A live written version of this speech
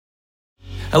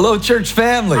Hello, church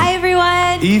family. Hi,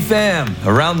 everyone. EFAM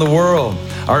around the world.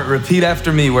 All right, repeat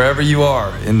after me wherever you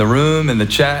are, in the room, in the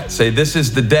chat. Say, this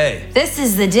is the day This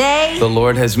is the day the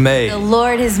Lord has the made.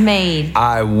 Lord has made.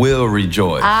 I will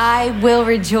rejoice I will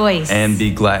rejoice and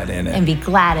be glad in and it. be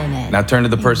glad in it. Now turn to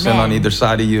the person Amen. on either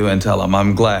side of you and tell them,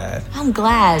 I'm glad I'm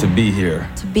glad to be here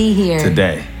to be here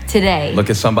today. Today. Look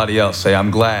at somebody else. Say,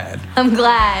 I'm glad I'm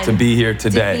glad to be here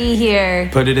today. to be here.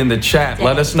 Put it in the chat. Today.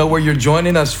 Let us know where you're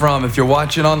joining us from if you're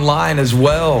watching online as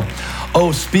well.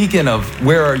 Oh, speaking of,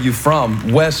 where are you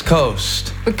from? West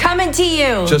Coast. We're coming to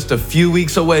you. Just a few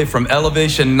weeks away from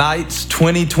Elevation Nights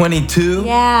 2022.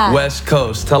 Yeah. West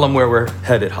Coast. Tell them where we're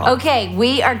headed, Hop. Okay,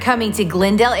 we are coming to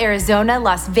Glendale, Arizona,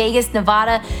 Las Vegas,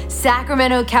 Nevada,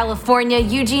 Sacramento, California,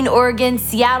 Eugene, Oregon,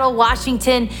 Seattle,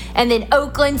 Washington, and then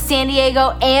Oakland, San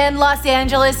Diego, and Los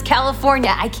Angeles,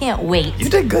 California. I can't wait. You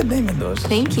did good naming those.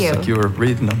 Thank It's you. like you were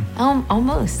reading them.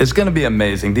 Almost. It's going to be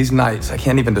amazing. These nights, I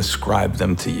can't even describe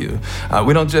them to you.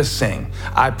 We don't just sing.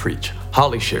 I preach.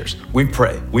 Holly shares. We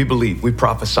pray. We believe. We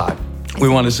prophesy. We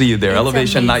want to see you there. It's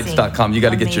ElevationNights.com. You got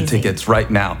to get your Amazing. tickets right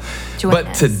now. Join But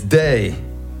us.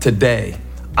 today,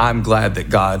 I'm glad that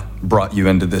God brought you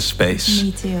into this space.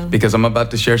 Me too. Because I'm about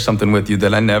to share something with you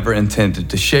that I never intended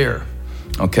to share.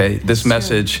 Okay? This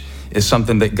message is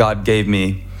something that God gave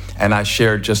me, and I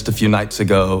shared just a few nights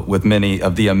ago with many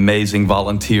of the amazing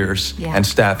volunteers Yeah. and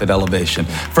staff at Elevation.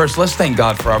 First, let's thank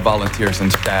God for our volunteers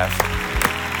and staff.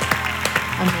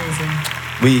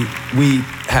 Amazing. We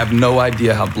have no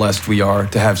idea how blessed we are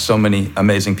to have so many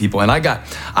amazing people. And I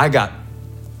got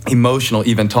emotional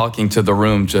even talking to the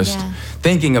room, just Yeah.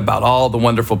 thinking about all the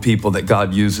wonderful people that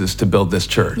God uses to build this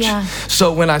church. Yeah.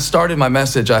 So when I started my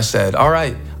message, I said, all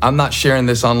right, I'm not sharing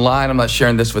this online. I'm not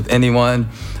sharing this with anyone,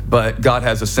 but God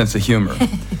has a sense of humor.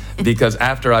 Because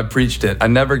after I preached it, I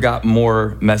never got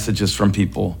more messages from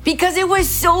people. Because it was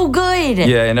so good.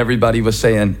 Yeah, and everybody was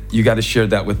saying, you got to share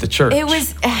that with the church. It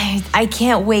was, I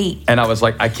can't wait. And I was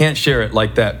like, I can't share it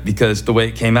like that because the way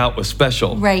it came out was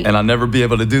special. Right. And I'll never be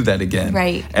able to do that again.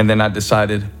 Right. And then I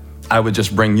decided I would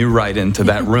just bring you right into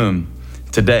that room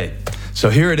today. So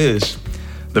here it is.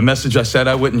 The message I said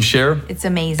I wouldn't share. It's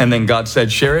amazing. And then God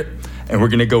said, share it. And we're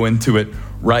going to go into it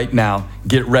right now.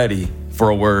 Get ready for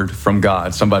a word from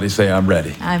God. Somebody say, I'm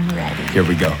ready. I'm ready. Here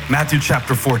we go. Matthew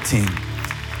chapter 14,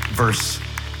 verse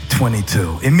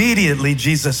 22. Immediately,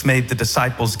 Jesus made the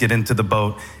disciples get into the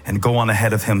boat and go on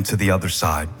ahead of him to the other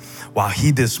side while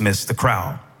he dismissed the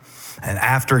crowd. And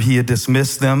after he had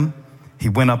dismissed them, he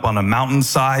went up on a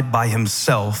mountainside by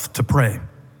himself to pray.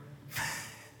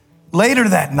 Later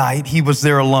that night, he was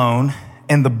there alone,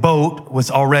 and the boat was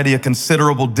already a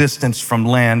considerable distance from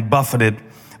land, buffeted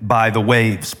by the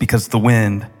waves because the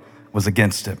wind was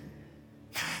against it.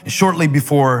 Shortly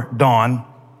before dawn,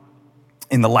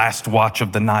 in the last watch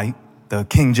of the night, the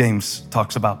King James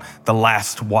talks about the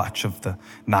last watch of the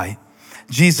night,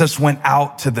 Jesus went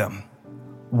out to them,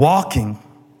 walking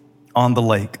on the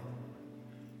lake.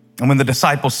 And when the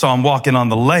disciples saw him walking on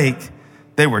the lake,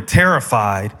 they were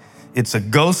terrified. It's a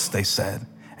ghost, they said,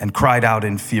 and cried out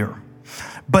in fear.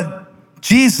 But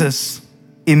Jesus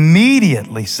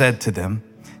immediately said to them,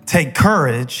 take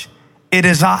courage, it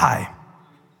is I.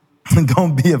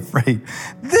 Don't be afraid.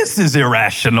 This is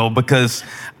irrational because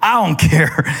I don't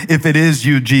care if it is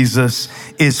you, Jesus.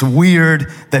 It's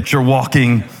weird that you're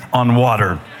walking on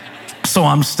water. So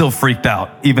I'm still freaked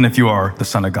out, even if you are the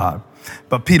Son of God.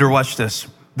 But Peter, watch this.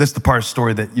 This is the part of the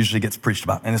story that usually gets preached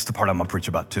about. And it's the part I'm going to preach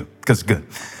about too, because it's good.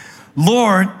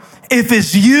 Lord, if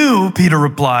it's you, Peter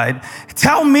replied,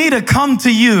 tell me to come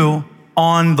to you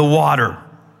on the water.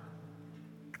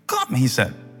 Come, he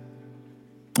said.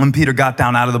 When Peter got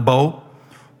down out of the boat,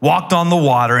 walked on the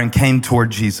water, and came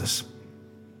toward Jesus.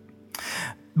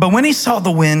 But when he saw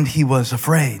the wind, he was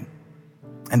afraid,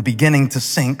 and beginning to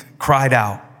sink, cried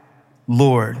out,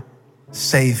 Lord,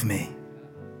 save me.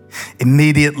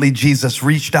 Immediately, Jesus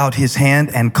reached out his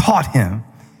hand and caught him.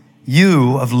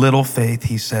 You of little faith,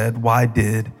 he said, why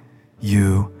did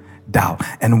you doubt?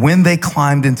 And when they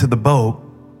climbed into the boat,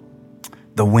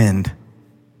 the wind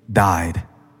died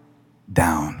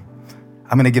down.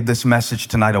 I'm going to give this message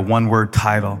tonight a one-word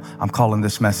title. I'm calling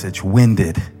this message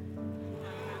Winded.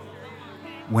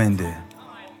 Winded.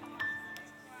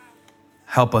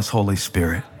 Help us, Holy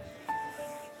Spirit.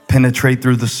 Penetrate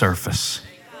through the surface.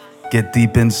 Get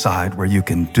deep inside where you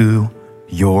can do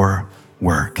your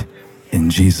work. In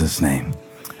Jesus' name,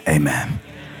 amen.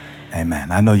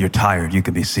 Amen. I know you're tired. You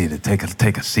can be seated. Take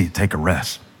a seat. Take a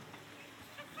rest.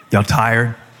 Y'all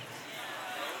tired?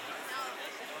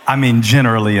 I mean,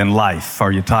 generally in life,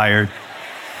 are you tired?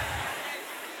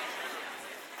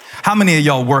 How many of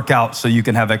y'all work out so you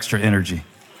can have extra energy?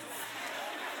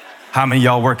 How many of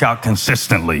y'all work out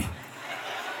consistently?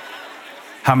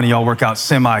 How many of y'all work out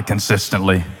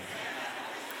semi-consistently?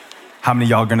 How many of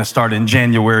y'all gonna start in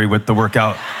January with the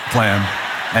workout plan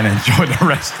and enjoy the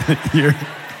rest of the year?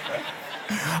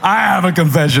 I have a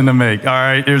confession to make, all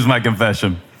right? Here's my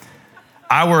confession.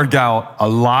 I work out a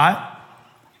lot.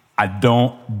 I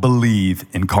don't believe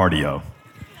in cardio.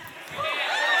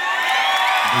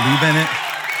 Believe in it?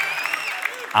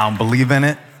 I don't believe in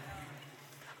it.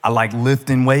 I like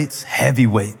lifting weights, heavy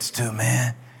weights too,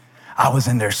 man. I was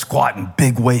in there squatting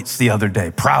big weights the other day,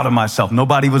 proud of myself.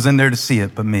 Nobody was in there to see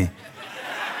it but me.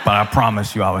 But I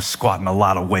promise you, I was squatting a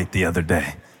lot of weight the other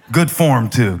day. Good form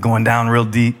too, going down real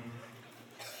deep.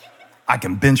 I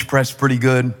can bench press pretty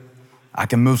good. I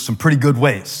can move some pretty good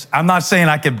weights. I'm not saying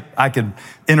I could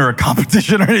enter a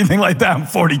competition or anything like that. I'm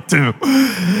 42. And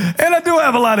I do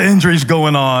have a lot of injuries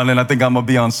going on, and I think I'm gonna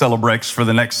be on Celebrex for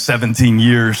the next 17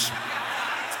 years.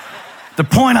 The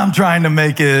point I'm trying to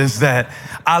make is that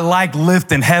I like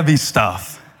lifting heavy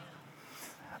stuff.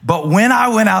 But when I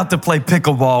went out to play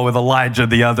pickleball with Elijah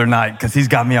the other night, because he's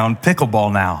got me on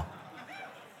pickleball now.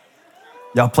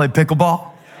 Y'all play pickleball?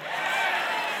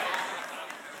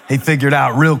 He figured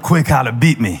out real quick how to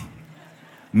beat me,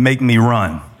 make me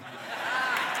run.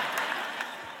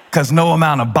 Because no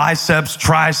amount of biceps,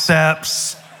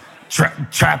 triceps,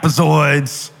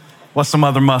 trapezoids, what's some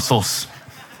other muscles?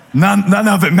 None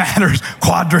of it matters.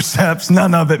 Quadriceps,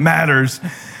 none of it matters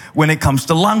when it comes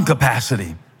to lung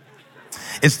capacity.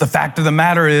 It's the fact of the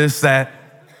matter is that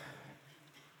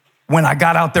when I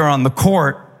got out there on the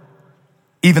court,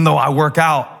 even though I work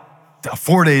out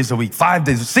 4 days a week, 5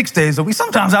 days, 6 days a week,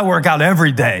 sometimes I work out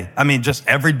every day. I mean, just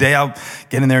every day I'll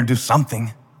get in there and do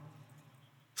something.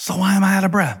 So why am I out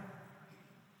of breath?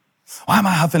 Why am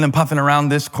I huffing and puffing around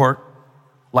this court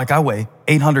like I weigh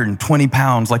 820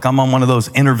 pounds, like I'm on one of those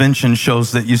intervention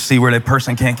shows that you see where that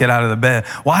person can't get out of the bed?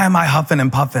 Why am I huffing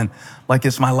and puffing like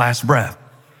it's my last breath?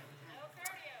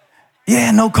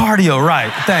 Yeah, no cardio,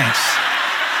 right, thanks.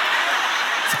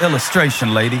 It's an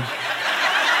illustration, lady.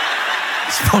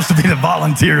 It's supposed to be the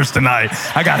volunteers tonight.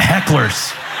 I got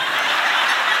hecklers.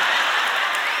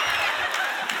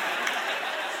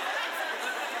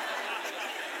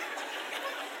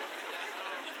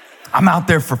 I'm out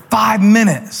there for 5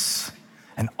 minutes,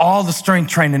 and all the strength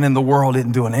training in the world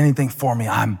isn't doing anything for me.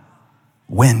 I'm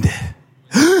winded.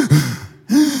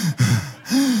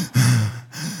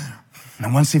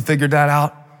 And once he figured that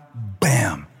out,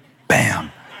 bam,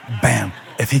 bam, bam.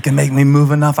 If he can make me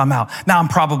move enough, I'm out. Now, I'm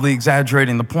probably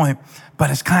exaggerating the point, but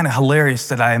it's kind of hilarious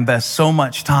that I invest so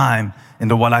much time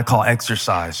into what I call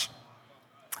exercise.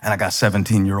 And I got a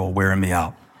 17-year-old wearing me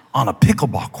out on a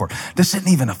pickleball court. This isn't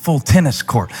even a full tennis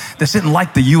court. This isn't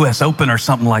like the US Open or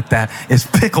something like that. It's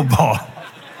pickleball.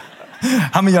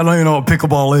 How many of y'all don't even know what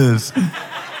pickleball is?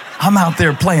 I'm out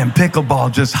there playing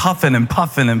pickleball, just huffing and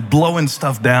puffing and blowing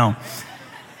stuff down.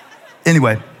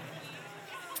 Anyway,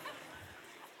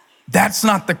 that's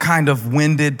not the kind of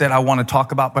winded that I want to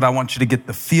talk about, but I want you to get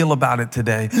the feel about it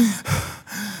today.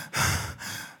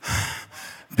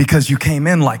 Because you came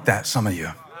in like that, some of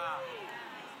you.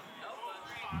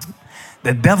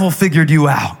 The devil figured you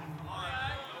out.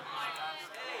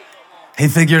 He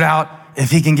figured out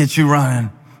if he can get you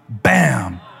running,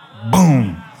 bam,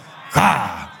 boom,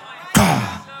 ka,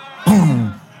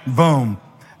 boom, boom.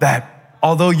 That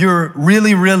although you're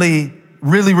really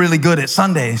good at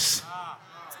Sundays,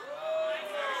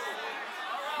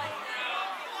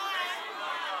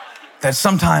 that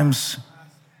sometimes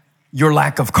your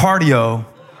lack of cardio,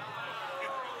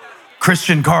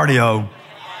 Christian cardio,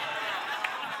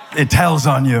 it tells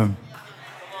on you.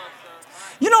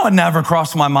 You know, it never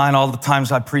crossed my mind all the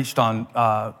times I preached on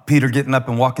Peter getting up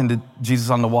and walking to Jesus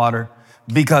on the water.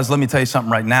 Because let me tell you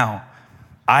something right now.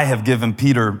 I have given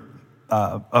Peter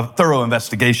a thorough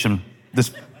investigation,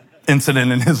 this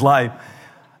incident in his life.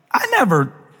 I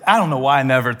don't know why I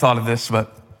never thought of this,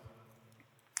 but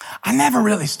I never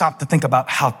really stopped to think about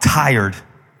how tired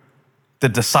the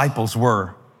disciples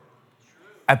were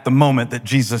at the moment that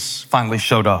Jesus finally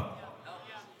showed up.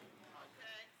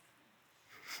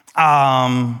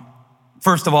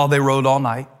 First of all, they rode all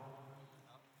night,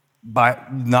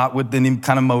 not with any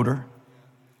kind of motor.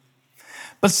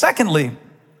 But secondly,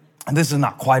 and this is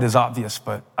not quite as obvious,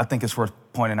 but I think it's worth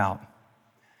pointing out,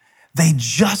 they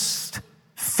just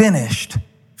finished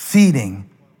feeding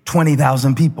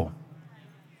 20,000 people.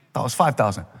 That was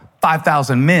 5,000.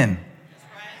 5,000 men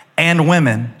and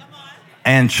women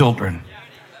and children.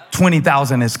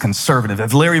 20,000 is conservative.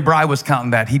 If Larry Bry was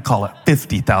counting that, he'd call it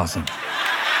 50,000.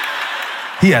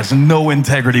 He has no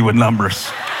integrity with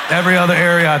numbers. Every other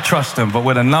area, I trust him, but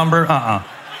with a number,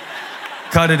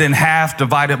 Cut it in half,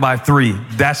 divide it by 3.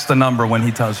 That's the number when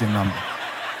he tells you a number.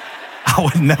 I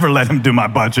would never let him do my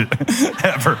budget,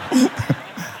 ever.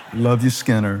 Love you,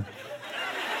 Skinner.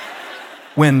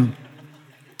 When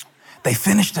they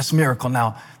finished this miracle,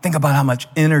 now think about how much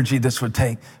energy this would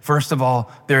take. First of all,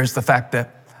 there's the fact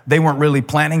that they weren't really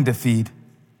planning to feed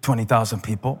 20,000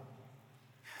 people.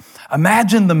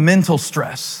 Imagine the mental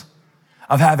stress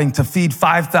of having to feed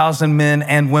 5,000 men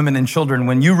and women and children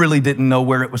when you really didn't know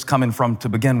where it was coming from to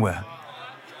begin with.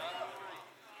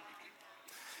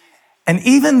 And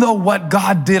even though what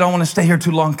God did, I want to stay here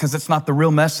too long because it's not the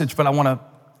real message, but I want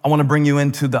to bring you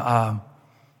into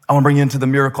the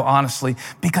miracle honestly,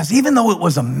 because even though it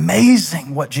was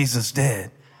amazing what Jesus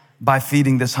did by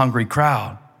feeding this hungry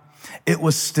crowd, it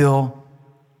was still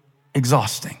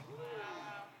exhausting.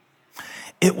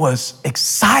 It was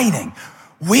exciting.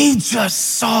 We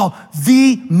just saw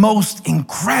the most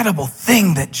incredible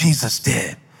thing that Jesus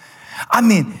did. I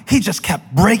mean, he just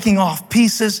kept breaking off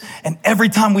pieces, and every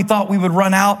time we thought we would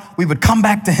run out, we would come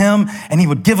back to him and he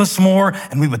would give us more,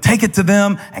 and we would take it to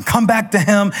them and come back to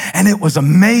him, and it was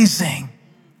amazing.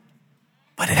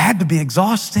 But it had to be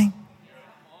exhausting.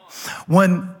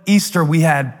 One Easter, we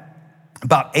had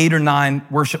about 8 or 9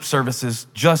 worship services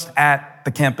just at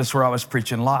the campus where I was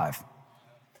preaching live.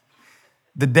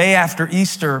 The day after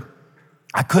Easter,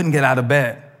 I couldn't get out of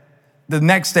bed. The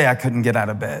next day, I couldn't get out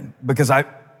of bed because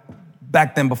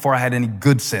back then, before I had any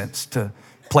good sense to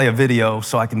play a video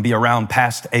so I can be around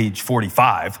past age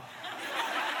 45,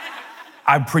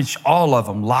 I'd preach all of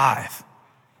them live,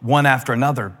 one after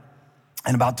another.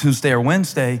 And about Tuesday or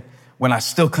Wednesday, when I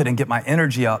still couldn't get my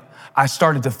energy up, I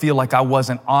started to feel like I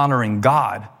wasn't honoring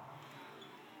God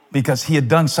because he had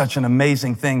done such an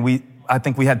amazing thing. I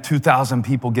think we had 2,000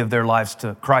 people give their lives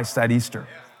to Christ that Easter.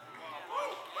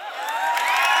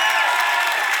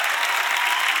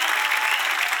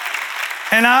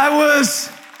 And I was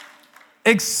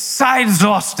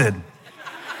exhausted.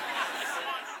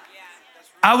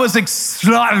 I was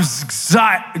exhausted.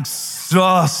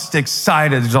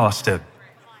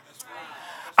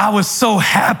 I was so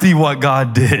happy what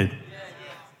God did.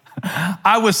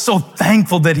 I was so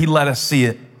thankful that he let us see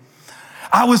it.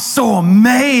 I was so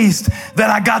amazed that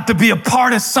I got to be a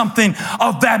part of something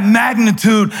of that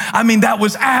magnitude. I mean, that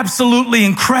was absolutely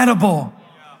incredible.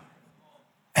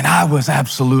 And I was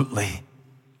absolutely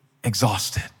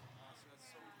exhausted.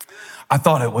 I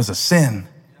thought it was a sin,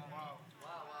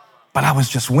 but I was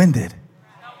just winded.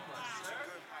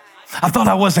 I thought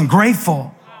I wasn't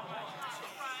grateful.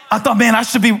 I thought, man, I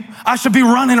should be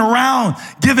running around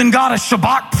giving God a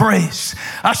Shabbat praise.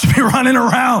 I should be running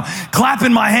around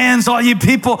clapping my hands, all you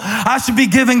people. I should be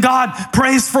giving God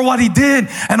praise for what he did.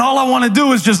 And all I want to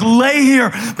do is just lay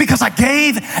here because I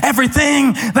gave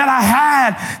everything that I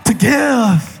had to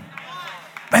give.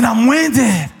 And I'm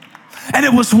winded. And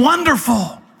it was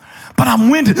wonderful, but I'm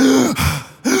winded.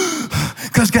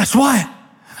 Because guess what?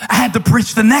 I had to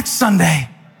preach the next Sunday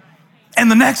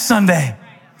and the next Sunday.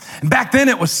 And back then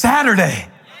it was Saturday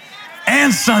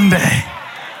and Sunday.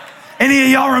 Any of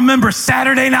y'all remember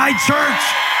Saturday night church?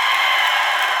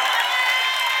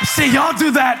 See, y'all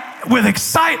do that with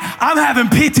I'm having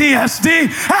PTSD.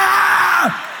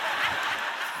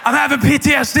 I'm having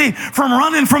PTSD from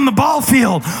running from the ball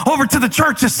field over to the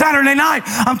church this Saturday night.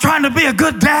 I'm trying to be a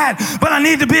good dad, but I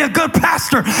need to be a good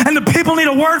pastor. And the people need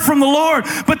a word from the Lord,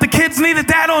 but the kids need a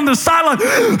dad on the sideline.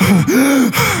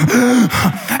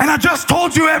 And I just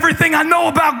told you everything I know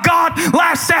about God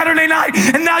last Saturday night,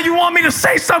 and now you want me to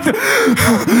say something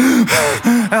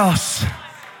else.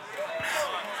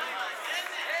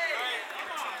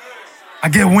 I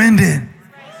get winded.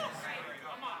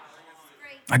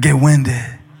 I get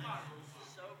winded.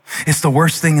 It's the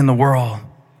worst thing in the world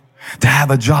to have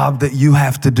a job that you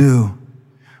have to do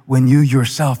when you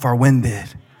yourself are winded.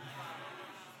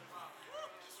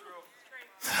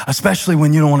 Especially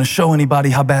when you don't want to show anybody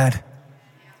how bad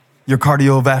your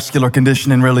cardiovascular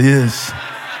conditioning really is.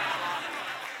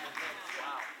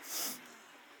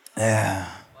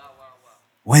 Yeah.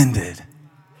 Winded.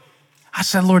 I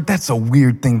said, Lord, that's a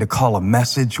weird thing to call a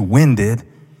message, winded.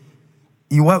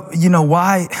 You know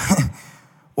why?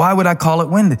 Why would I call it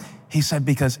winded? He said,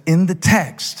 because in the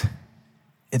text,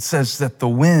 it says that the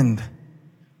wind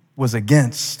was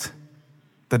against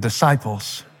the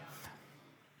disciples.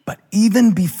 But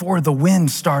even before the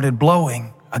wind started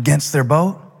blowing against their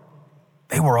boat,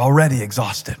 they were already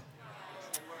exhausted.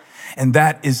 And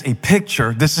that is a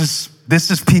picture. This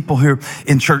is people here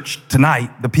in church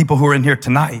tonight. The people who are in here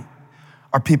tonight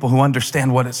are people who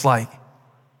understand what it's like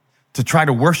to try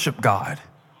to worship God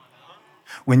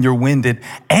when you're winded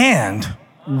and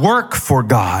work for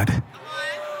God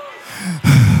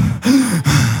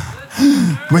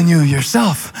Renew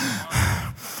yourself.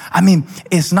 I mean,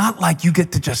 it's not like you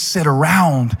get to just sit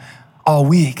around all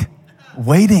week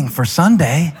waiting for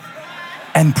Sunday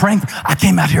and praying. I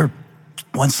came out here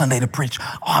one Sunday to preach.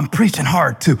 Oh, I'm preaching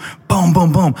hard too. Boom,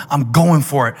 boom, boom. I'm going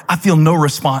for it. I feel no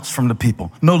response from the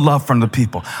people, no love from the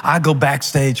people. I go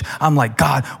backstage. I'm like,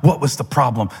 God, what was the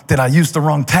problem? Did I use the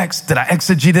wrong text? Did I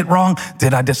exegete it wrong?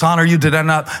 Did I dishonor you? Did I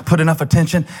not put enough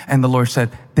attention? And the Lord said,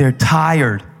 they're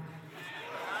tired.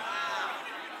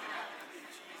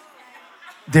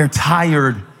 They're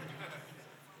tired.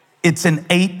 It's an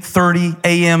 8:30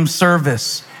 a.m.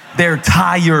 service. They're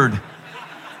tired.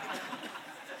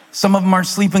 Some of them aren't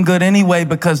sleeping good anyway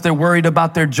because they're worried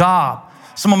about their job.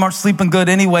 Some of them aren't sleeping good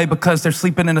anyway because they're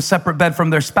sleeping in a separate bed from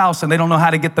their spouse and they don't know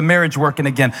how to get the marriage working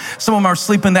again. Some of them are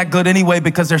sleeping that good anyway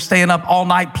because they're staying up all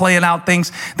night playing out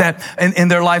things that in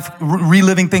their life,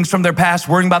 reliving things from their past,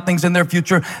 worrying about things in their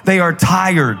future. They are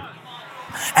tired.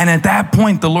 And at that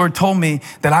point, the Lord told me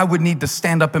that I would need to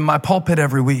stand up in my pulpit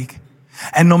every week.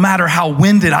 And no matter how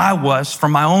winded I was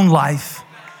from my own life,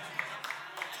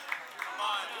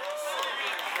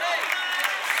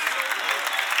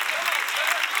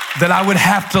 that I would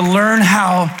have to learn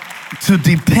how to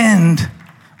depend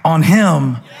on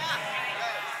Him,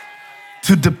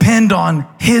 to depend on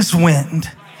His wind,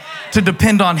 to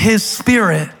depend on His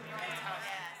Spirit,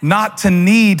 not to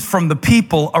need from the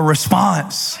people a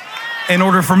response in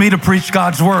order for me to preach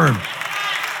God's word.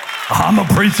 I'm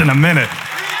gonna preach in a minute.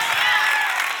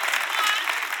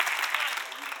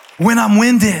 When I'm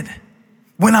winded,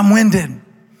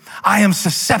 I am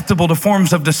susceptible to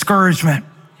forms of discouragement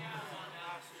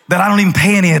that I don't even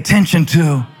pay any attention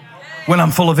to when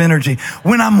I'm full of energy.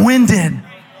 When I'm winded,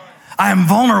 I am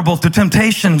vulnerable to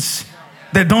temptations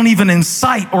that don't even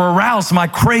incite or arouse my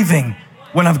craving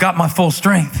when I've got my full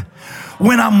strength.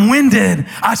 When I'm winded,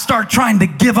 I start trying to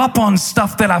give up on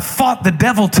stuff that I fought the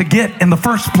devil to get in the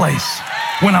first place.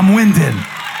 When I'm winded.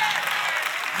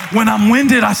 When I'm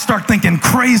winded, I start thinking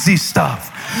crazy stuff.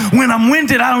 When I'm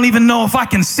winded, I don't even know if I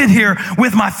can sit here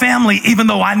with my family, even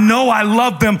though I know I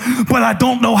love them, but I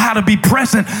don't know how to be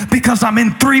present because I'm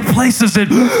in 3 places at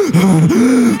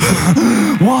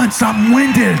once. I'm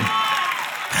winded.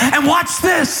 And watch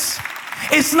this.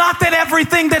 It's not that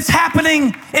everything that's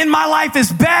happening in my life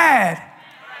is bad.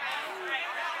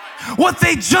 What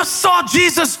they just saw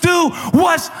Jesus do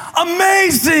was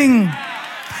amazing.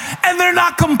 And they're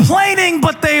not complaining,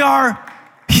 but they are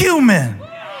human.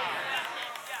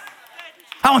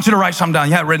 I want you to write something down.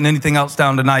 You haven't written anything else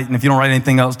down tonight, and if you don't write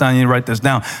anything else down, you need to write this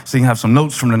down so you can have some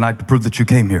notes from tonight to prove that you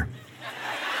came here.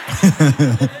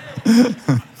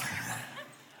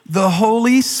 The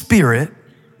Holy Spirit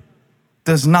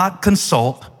does not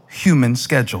consult human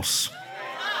schedules.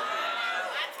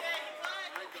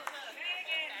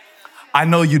 I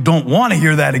know you don't want to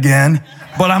hear that again,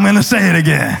 but I'm going to say it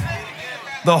again.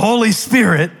 The Holy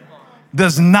Spirit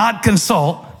does not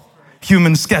consult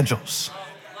human schedules.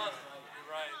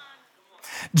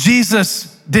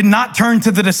 Jesus did not turn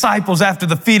to the disciples after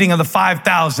the feeding of the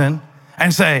 5,000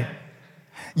 and say,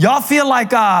 y'all feel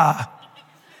like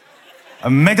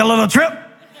make a little trip?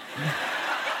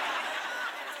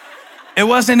 It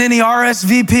wasn't any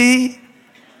RSVP.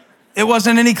 It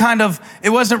wasn't any kind of, it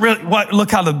wasn't really,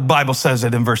 look how the Bible says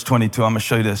it in verse 22. I'm gonna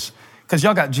show you this. Because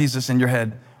y'all got Jesus in your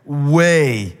head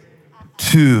way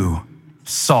too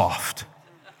soft.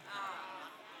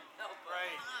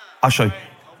 I'll show you.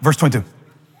 Verse 22.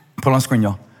 Put it on screen,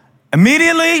 y'all.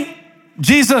 Immediately,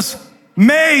 Jesus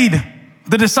made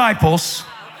the disciples.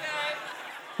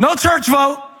 No church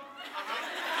vote.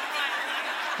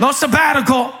 No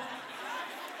sabbatical.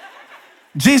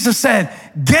 Jesus said,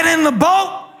 get in the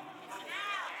boat.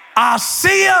 I'll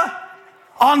see you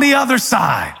on the other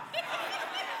side.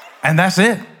 And that's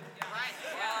it.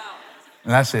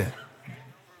 And that's it.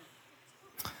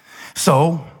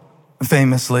 So,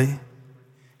 famously,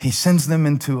 he sends them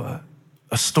into a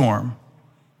storm.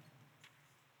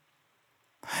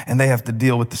 And they have to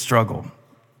deal with the struggle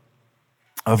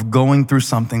of going through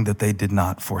something that they did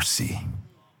not foresee.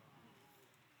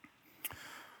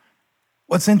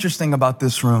 What's interesting about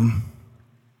this room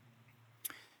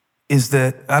is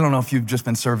that, I don't know if you've just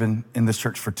been serving in this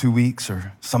church for 2 weeks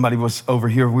or somebody was over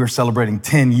here, we were celebrating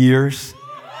 10 years.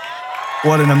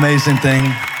 What an amazing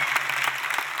thing.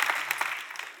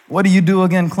 What do you do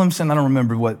again, Clemson? I don't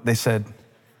remember what they said.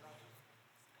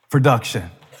 Production.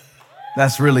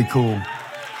 That's really cool.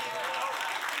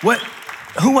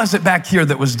 Who was it back here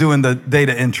that was doing the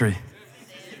data entry?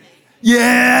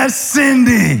 Yes,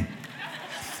 Cindy.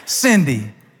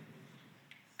 Cindy,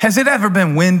 has it ever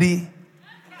been windy?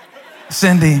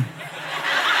 Cindy.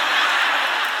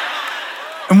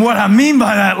 And what I mean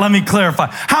by that, let me clarify.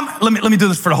 Let me do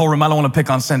this for the whole room. I don't want to pick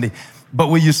on Cindy, but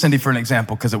we'll use Cindy for an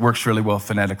example because it works really well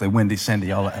phonetically. Wendy,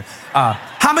 Cindy, all that.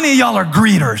 How many of y'all are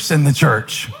greeters in the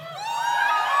church?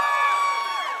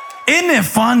 Isn't it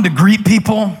fun to greet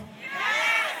people?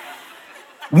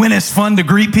 When it's fun to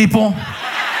greet people?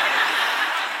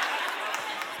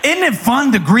 Isn't it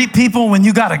fun to greet people when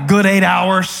you got a good 8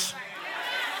 hours?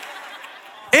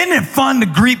 Isn't it fun to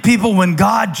greet people when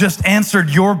God just answered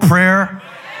your prayer?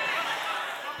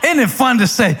 Isn't it fun to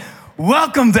say,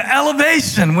 welcome to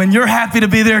Elevation, when you're happy to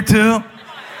be there too?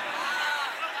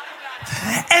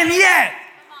 And yet,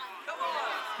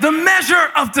 the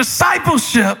measure of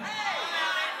discipleship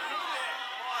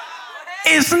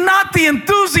is not the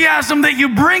enthusiasm that you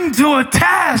bring to a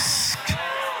task.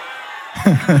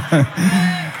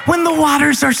 When the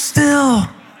waters are still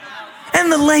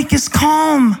and the lake is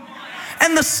calm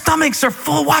and the stomachs are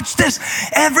full. Watch this.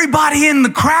 Everybody in the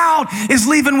crowd is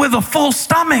leaving with a full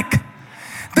stomach.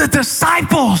 The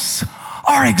disciples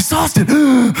are exhausted,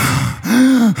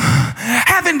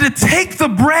 having to take the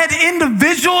bread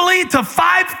individually to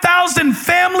 5,000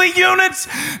 family units.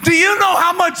 Do you know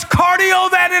how much cardio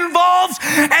that involves?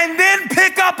 And then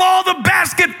pick up all the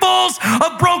basketfuls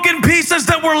of broken pieces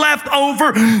that were left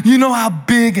over. You know how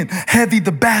big and heavy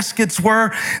the baskets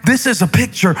were? This is a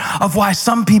picture of why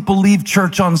some people leave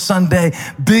church on Sunday,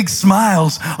 big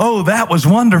smiles. Oh, that was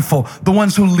wonderful. The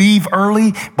ones who leave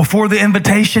early before the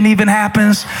invitation even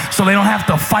happens, so they don't have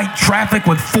to fight traffic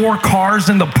with 4 cars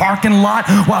in the parking lot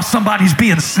while somebody's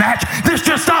being snatched. This is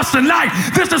just us tonight.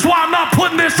 This is why I'm not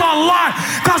putting this online,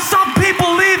 because some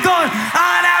people leave going,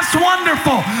 that's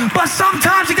wonderful. But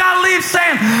sometimes you gotta leave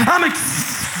saying, I'm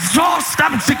exhausted,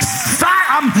 I'm excited,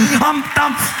 I'm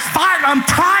fired, I'm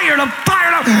tired, I'm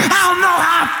fired up. I don't know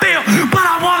how I feel, but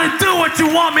I want to do what you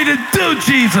want me to do,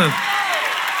 Jesus.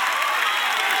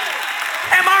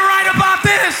 Am I right about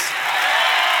this?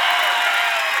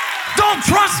 Don't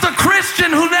trust a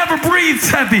Christian who never breathes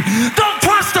heavy. Don't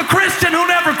trust a Christian who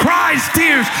never cries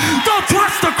tears. Don't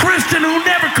trust a Christian who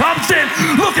never comes in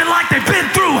looking like they've been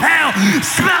through hell,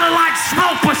 smelling like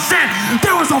smoke was sent.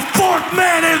 There was a 4th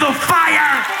man in the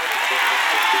fire.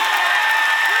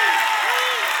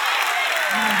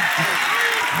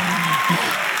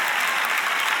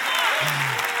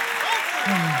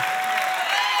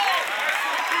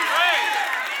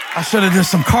 I should have done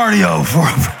some cardio for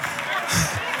him.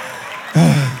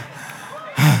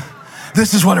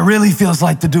 This is what it really feels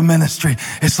like to do ministry.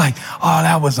 It's like, oh,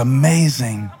 that was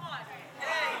amazing.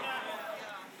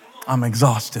 I'm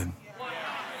exhausted.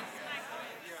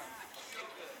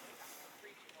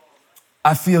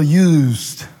 I feel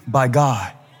used by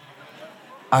God.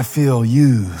 I feel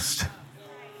used.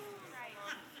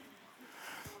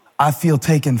 I feel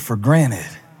taken for granted.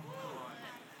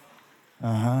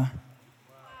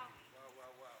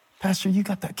 Pastor, you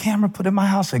got that camera put in my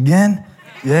house again?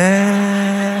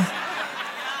 Yeah.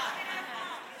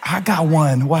 I got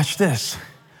one. Watch this.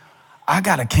 I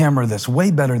got a camera that's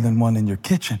way better than one in your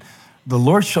kitchen. The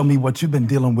Lord showed me what you've been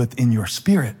dealing with in your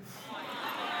spirit.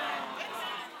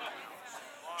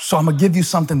 So I'm going to give you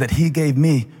something that he gave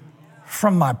me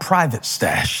from my private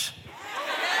stash.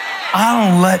 I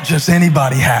don't let just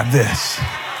anybody have this.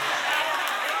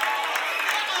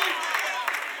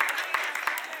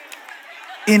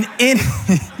 In any...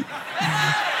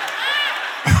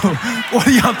 What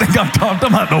do y'all think I'm talking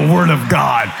about? The Word of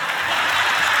God.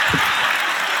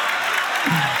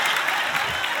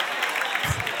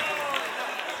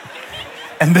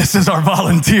 And this is our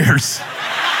volunteers.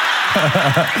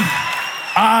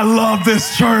 I love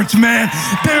this church, man.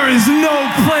 There is no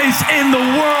place in the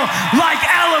world like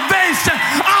Elevation.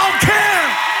 I don't care.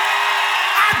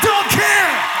 I don't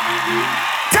care.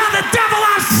 Tell the devil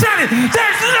I said it.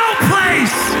 There's no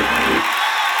place.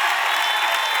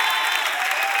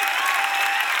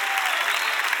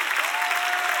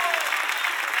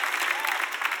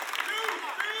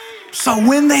 So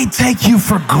when they take you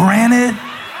for granted,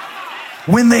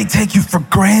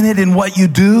 in what you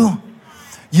do,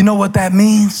 you know what that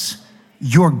means?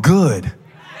 You're good.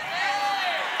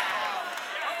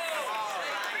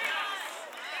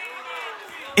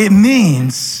 It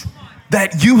means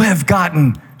that you have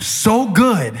gotten so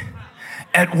good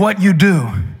at what you do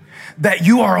that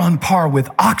you are on par with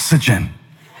oxygen.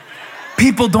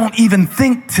 People don't even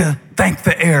think to thank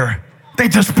the air. They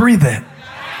just breathe it.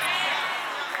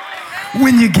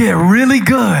 When you get really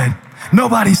good,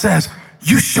 nobody says,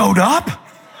 you showed up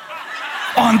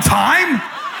on time?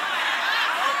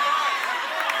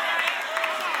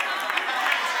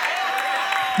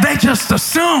 They just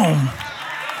assume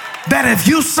that if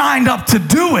you signed up to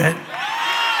do it,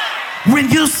 when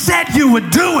you said you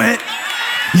would do it,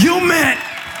 You meant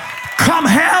come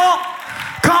hell,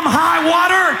 come high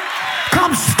water,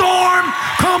 come storm,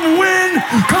 come wind,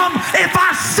 come. If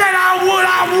I said I would,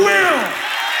 I will.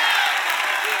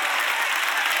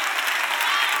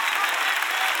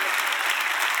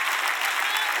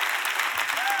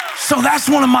 So that's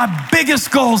one of my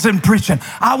biggest goals in preaching.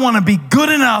 I want to be good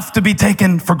enough to be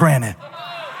taken for granted.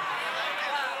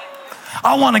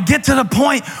 I want to get to the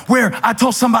point where I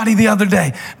told somebody the other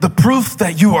day, the proof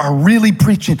that you are really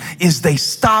preaching is they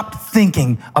stopped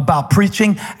thinking about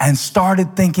preaching and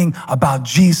started thinking about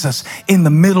Jesus in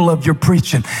the middle of your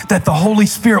preaching. That the Holy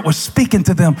Spirit was speaking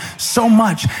to them so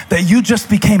much that you just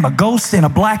became a ghost in a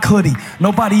black hoodie.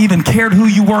 Nobody even cared who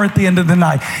you were at the end of the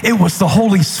night. It was the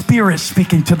Holy Spirit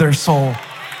speaking to their soul.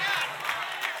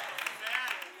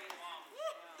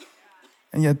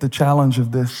 And yet the challenge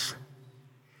of this,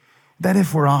 that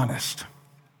if we're honest,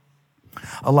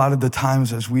 a lot of the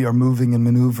times as we are moving and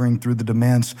maneuvering through the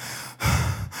demands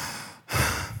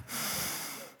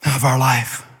of our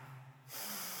life,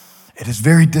 it is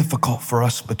very difficult for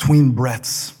us between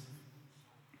breaths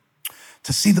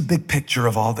to see the big picture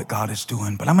of all that God is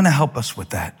doing. But I'm going to help us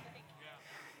with that.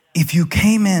 If you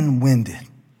came in winded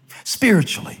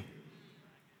spiritually,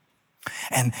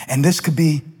 and this could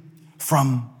be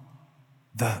from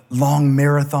the long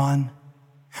marathon.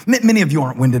 Many of you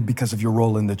aren't winded because of your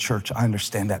role in the church. I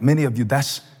understand that. Many of you,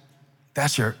 that's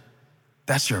your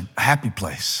happy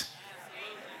place.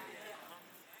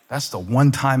 That's the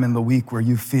one time in the week where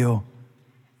you feel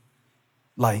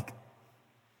like,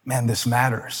 man, this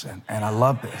matters, and I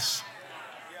love this.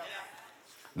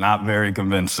 Not very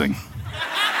convincing.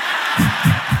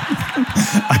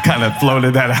 I kind of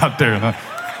floated that out there.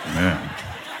 Man.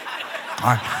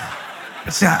 All right.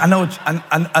 But see, I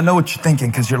know what you're thinking,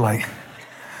 because you're like,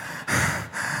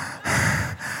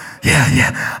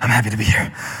 yeah, I'm happy to be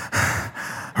here.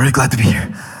 I'm really glad to be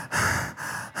here.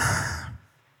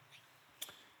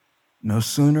 No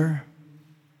sooner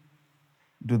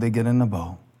do they get in the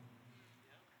boat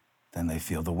than they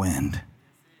feel the wind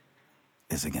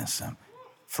is against them.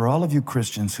 For all of you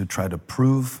Christians who try to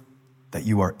prove that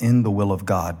you are in the will of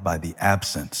God by the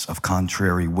absence of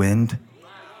contrary wind,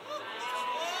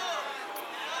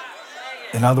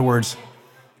 in other words,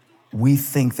 we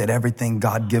think that everything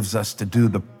God gives us to do,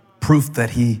 the proof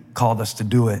that he called us to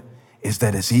do it, is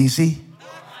that it's easy.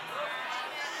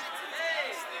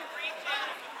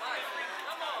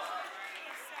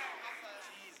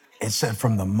 It said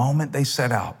from the moment they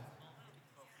set out,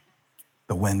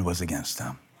 the wind was against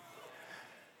them.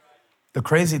 The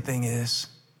crazy thing is,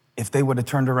 if they would have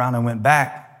turned around and went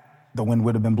back, the wind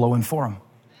would have been blowing for them.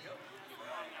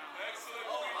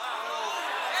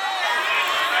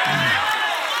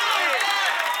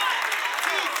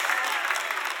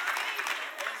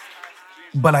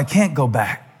 But I can't go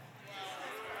back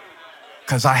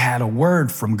because I had a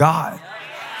word from God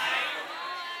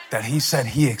that he said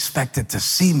he expected to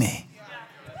see me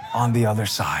on the other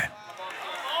side.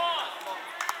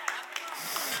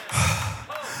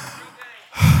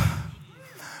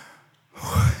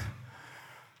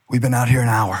 We've been out here an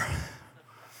hour,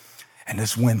 and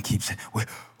this wind keeps,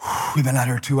 we've been out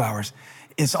here 2 hours.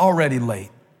 It's already late.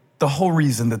 The whole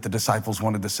reason that the disciples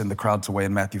wanted to send the crowds away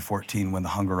in Matthew 14 when the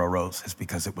hunger arose is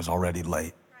because it was already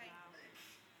late.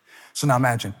 So now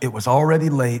imagine, it was already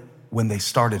late when they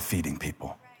started feeding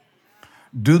people.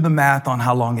 Do the math on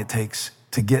how long it takes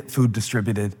to get food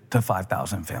distributed to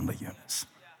 5,000 family units.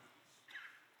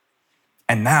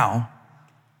 And now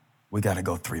we got to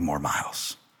go 3 more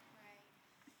miles.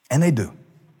 And they do,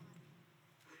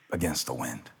 against the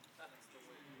wind.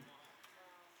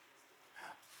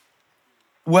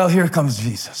 Well, here comes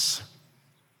Jesus.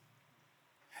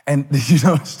 And did you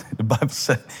notice the Bible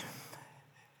said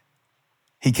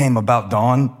he came about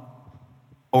dawn,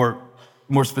 or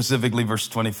more specifically, verse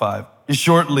 25.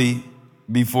 Shortly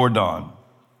before dawn,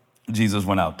 Jesus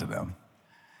went out to them.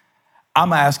 I'm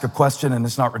gonna ask a question, and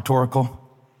it's not rhetorical.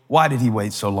 Why did he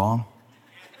wait so long?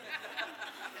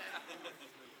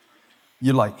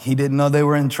 You're like, he didn't know they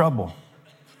were in trouble.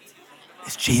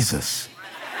 It's Jesus.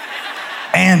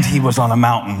 And he was on a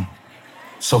mountain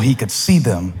so he could see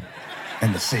them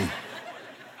in the sea.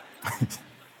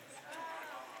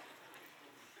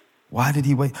 Why did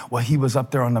he wait? Well, he was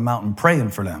up there on the mountain praying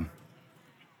for them.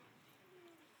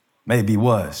 Maybe he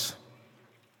was.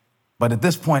 But at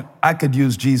this point, I could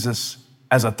use Jesus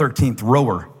as a 13th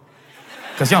rower,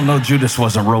 because y'all know Judas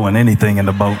wasn't rowing anything in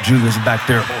the boat. Judas back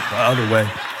there the other way.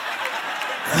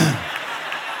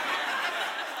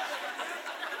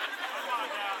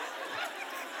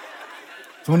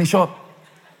 So when he showed up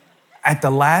at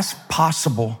the last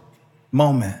possible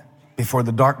moment before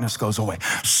the darkness goes away,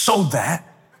 so that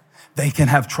they can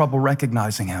have trouble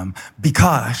recognizing him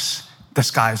because the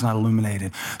sky is not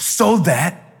illuminated, so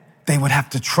that they would have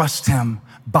to trust him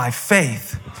by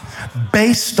faith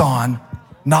based on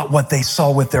not what they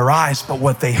saw with their eyes, but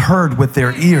what they heard with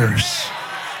their ears.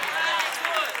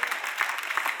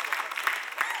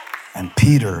 And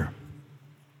Peter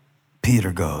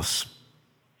goes,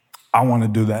 I want to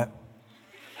do that.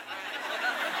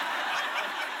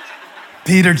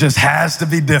 Peter just has to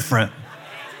be different.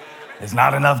 It's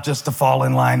not enough just to fall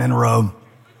in line and row.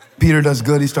 Peter does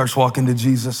good. He starts walking to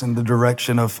Jesus in the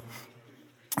direction of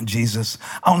Jesus.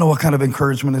 I don't know what kind of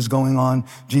encouragement is going on.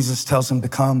 Jesus tells him to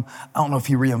come. I don't know if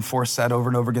he reinforced that over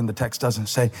and over again. The text doesn't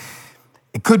say.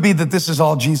 It could be that this is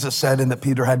all Jesus said and that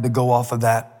Peter had to go off of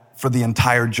that for the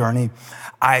entire journey.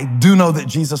 I do know that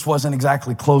Jesus wasn't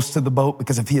exactly close to the boat,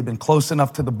 because if he had been close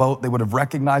enough to the boat, they would have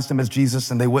recognized him as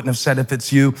Jesus and they wouldn't have said, if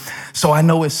it's you. So I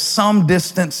know it's some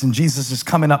distance and Jesus is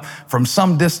coming up from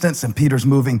some distance and Peter's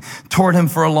moving toward him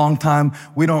for a long time.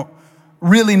 We don't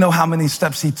really know how many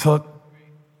steps he took,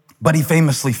 but he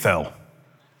famously fell.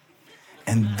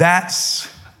 And that's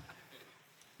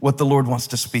what the Lord wants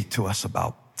to speak to us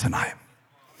about tonight,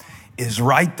 is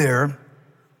right there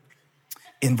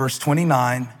in verse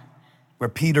 29, where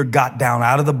Peter got down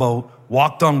out of the boat,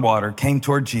 walked on water, came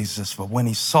toward Jesus. But when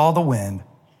he saw the wind,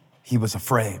 he was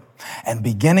afraid, and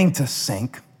beginning to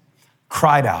sink,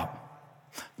 cried out,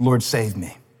 Lord, save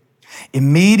me.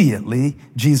 Immediately,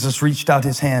 Jesus reached out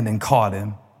his hand and caught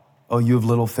him. Oh, you of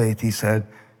little faith, he said,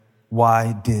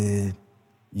 why did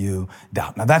you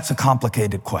doubt? Now, that's a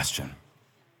complicated question.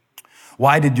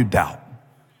 Why did you doubt?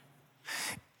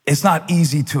 It's not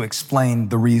easy to explain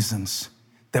the reasons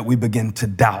that we begin to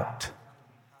doubt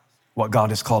what God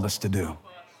has called us to do.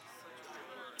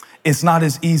 It's not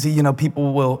as easy.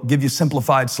 People will give you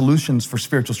simplified solutions for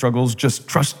spiritual struggles. Just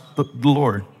trust the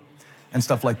Lord and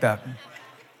stuff like that.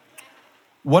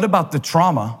 What about the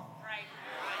trauma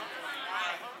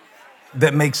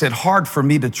that makes it hard for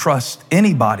me to trust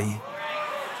anybody,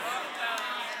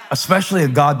 especially a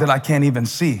God that I can't even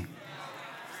see?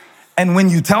 And when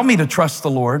you tell me to trust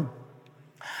the Lord,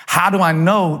 how do I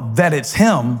know that it's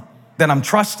him that I'm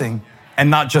trusting and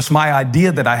not just my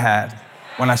idea that I had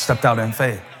when I stepped out in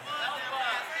faith?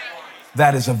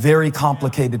 That is a very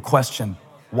complicated question.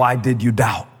 Why did you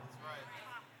doubt?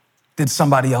 Did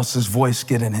somebody else's voice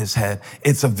get in his head?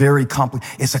 It's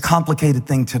a complicated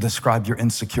thing to describe your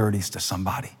insecurities to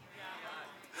somebody.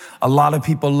 A lot of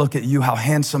people look at you, how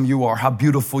handsome you are, how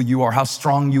beautiful you are, how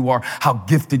strong you are, how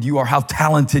gifted you are, how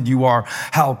talented you are,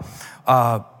 how,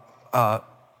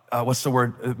 what's the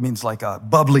word? It means like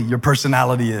bubbly your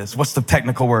personality is. What's the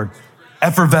technical word?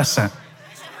 Effervescent.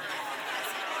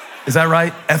 Is that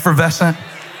right? Effervescent?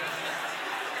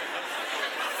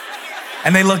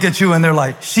 And they look at you and they're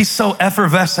like, she's so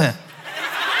effervescent.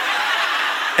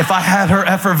 If I had her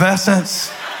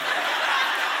effervescence.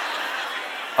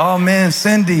 Oh man,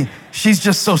 Cindy, she's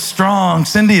just so strong.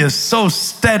 Cindy is so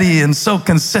steady and so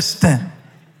consistent.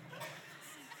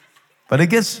 But it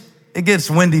gets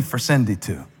windy for Cindy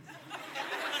too.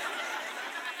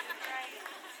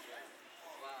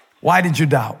 Why did you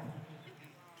doubt?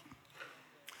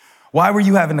 Why were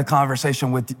you having a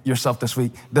conversation with yourself this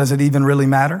week? Does it even really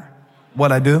matter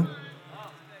what I do?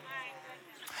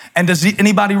 And does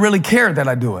anybody really care that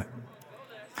I do it?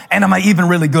 And am I even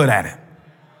really good at it?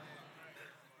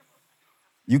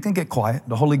 You can get quiet.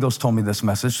 The Holy Ghost told me this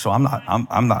message, so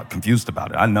I'm not confused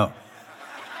about it. I know.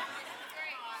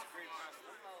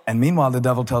 And meanwhile, the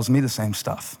devil tells me the same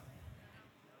stuff.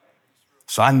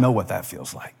 So I know what that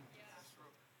feels like.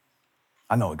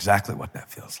 I know exactly what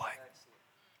that feels like.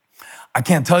 I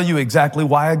can't tell you exactly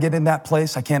why I get in that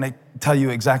place. I can't tell you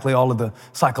exactly all of the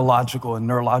psychological and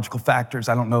neurological factors.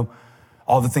 I don't know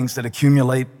all the things that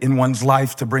accumulate in one's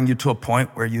life to bring you to a point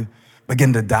where you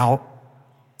begin to doubt.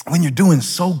 When you're doing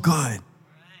so good,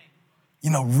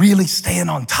 really staying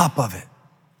on top of it,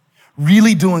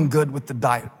 really doing good with the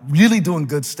diet, really doing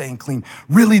good staying clean,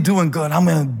 really doing good. I'm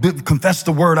going to confess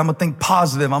the word. I'm going to think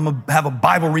positive. I'm going to have a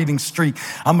Bible reading streak.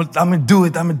 I'm going to do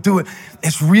it. I'm going to do it.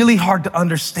 It's really hard to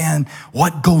understand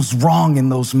what goes wrong in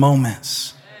those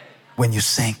moments when you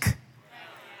sink.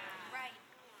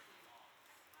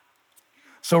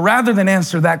 So rather than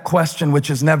answer that question, which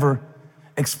is never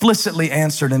explicitly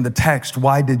answered in the text,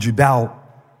 why did you doubt?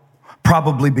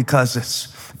 Probably because it's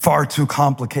far too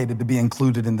complicated to be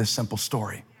included in this simple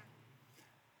story.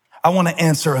 I want to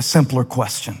answer a simpler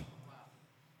question.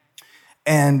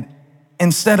 And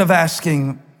instead of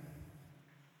asking,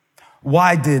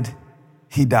 why did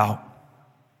he doubt?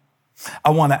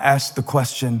 I want to ask the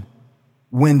question,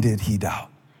 when did he doubt?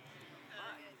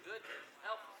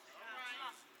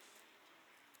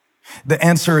 The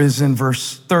answer is in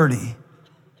verse 30.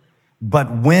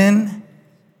 But when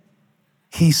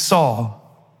he saw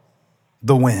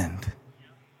the wind.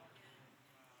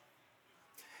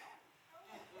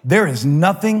 There is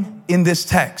nothing in this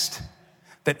text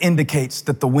that indicates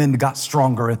that the wind got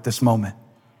stronger at this moment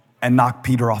and knocked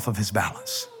Peter off of his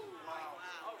balance.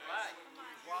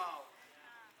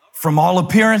 From all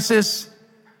appearances,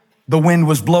 the wind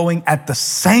was blowing at the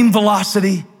same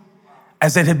velocity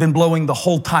as it had been blowing the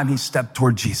whole time he stepped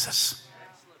toward Jesus.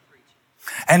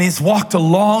 And he's walked a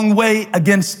long way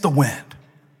against the wind.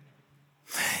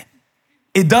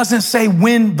 It doesn't say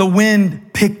when the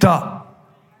wind picked up,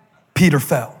 Peter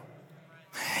fell.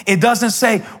 It doesn't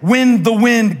say when the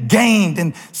wind gained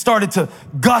and started to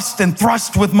gust and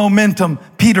thrust with momentum,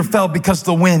 Peter fell because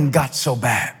the wind got so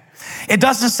bad. It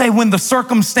doesn't say when the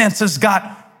circumstances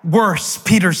got worse,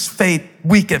 Peter's faith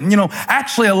weakened.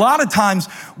 Actually, a lot of times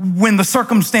when the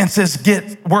circumstances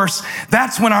get worse,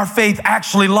 that's when our faith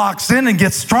actually locks in and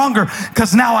gets stronger,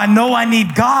 because now I know I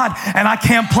need God and I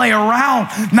can't play around.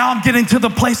 Now I'm getting to the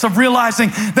place of realizing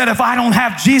that if I don't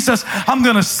have Jesus, I'm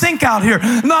going to sink out here.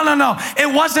 No.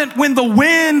 It wasn't when the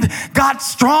wind got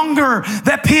stronger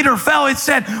that Peter fell. It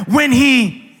said when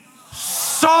he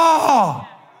saw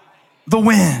the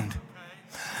wind.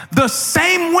 The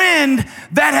same wind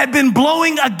that had been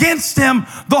blowing against him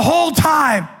the whole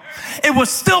time, it was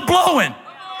still blowing.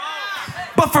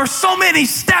 But for so many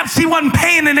steps, he wasn't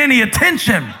paying it any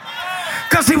attention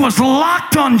because he was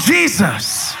locked on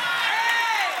Jesus.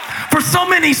 For so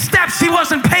many steps, he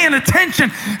wasn't paying attention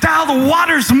to how the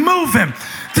waters move him.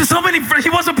 He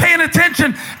wasn't paying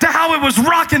attention to how it was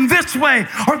rocking this way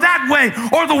or that way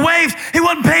or the waves. He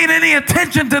wasn't paying any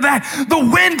attention to that. The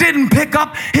wind didn't pick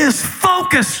up. His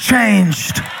focus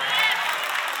changed.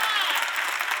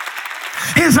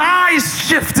 His eyes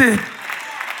shifted.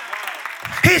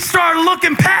 He started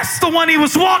looking past the one he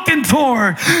was walking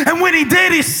toward. And when he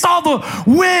did, he saw the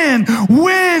wind.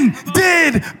 When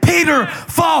did Peter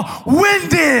fall? When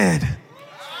did?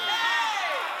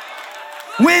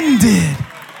 When did?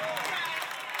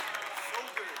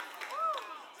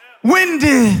 When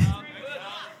did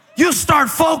you start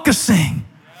focusing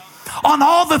on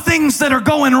all the things that are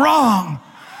going wrong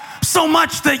so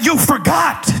much that you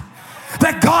forgot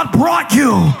that God brought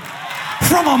you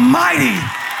from a mighty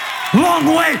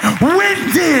long way? When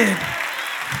did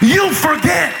you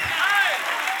forget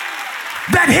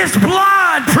that his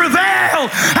blood prevailed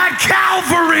at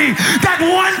Calvary, that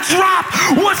one drop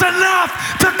was enough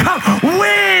to come?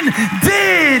 When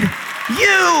did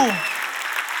you?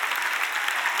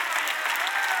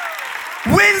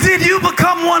 When did you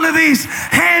become one of these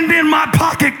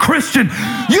hand-in-my-pocket Christian?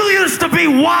 You used to be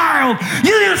wild.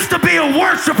 You used to be a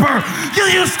worshiper. You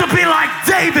used to be like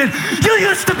David. You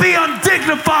used to be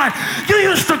undignified. You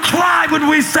used to cry when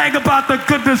we sang about the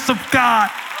goodness of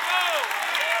God.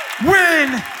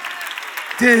 When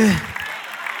did...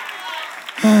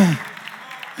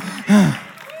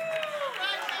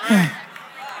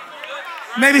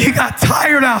 Maybe you got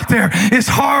tired out there. It's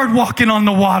hard walking on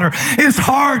the water. It's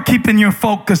hard keeping your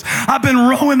focus. I've been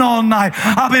rowing all night.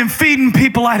 I've been feeding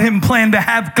people I didn't plan to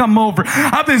have come over.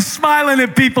 I've been smiling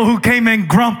at people who came in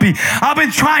grumpy. I've been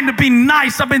trying to be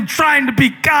nice. I've been trying to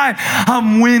be kind.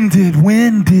 I'm winded.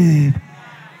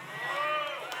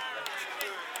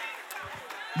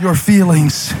 Your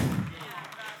feelings.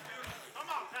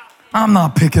 I'm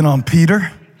not picking on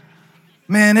Peter.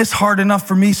 Man, it's hard enough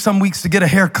for me some weeks to get a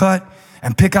haircut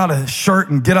and pick out a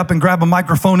shirt and get up and grab a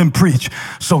microphone and preach.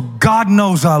 So God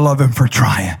knows I love him for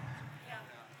trying.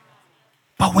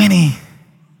 But when he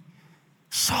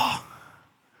saw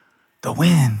the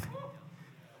wind,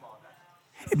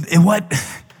 it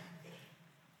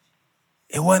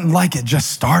wasn't like it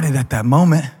just started at that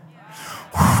moment.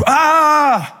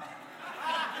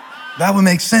 That would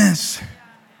make sense.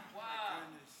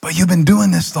 But you've been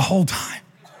doing this the whole time.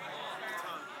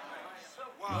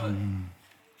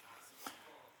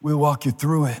 We'll walk you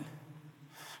through it.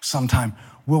 Sometime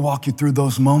we'll walk you through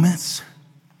those moments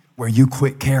where you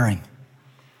quit caring.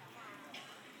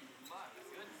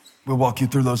 We'll walk you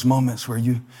through those moments where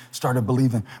you started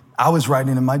believing. I was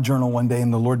writing in my journal one day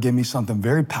and the Lord gave me something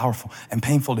very powerful and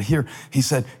painful to hear. He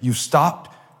said, you stopped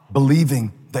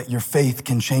believing that your faith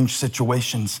can change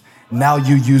situations. Now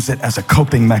you use it as a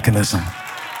coping mechanism.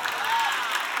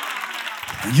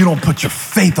 You don't put your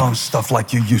faith on stuff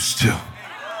like you used to.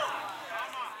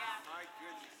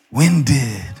 When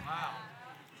did?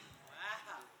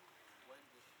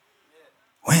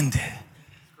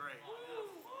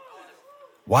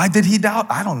 Why did he doubt?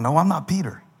 I don't know. I'm not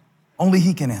Peter. Only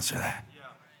he can answer that.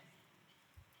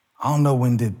 I don't know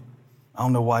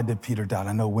why did Peter doubt.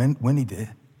 I know when he did.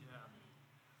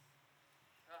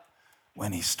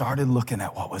 when he started looking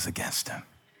at what was against him.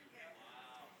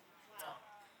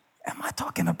 Am I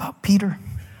talking about Peter?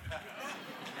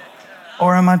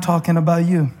 Or am I talking about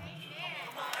you?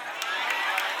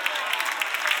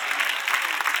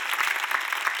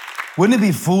 Wouldn't it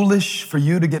be foolish for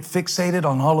you to get fixated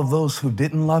on all of those who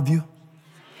didn't love you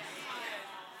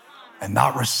and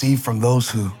not receive from those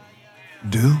who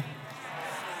do?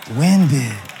 When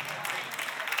did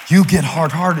you get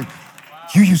hard-hearted?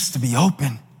 You used to be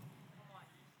open.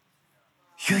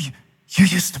 You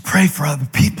used to pray for other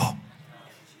people.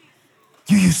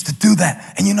 You used to do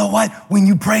that. And you know what? When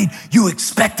you prayed, you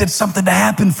expected something to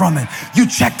happen from it. You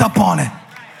checked up on it.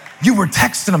 You were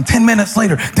texting them 10 minutes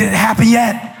later. Did it happen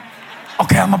yet?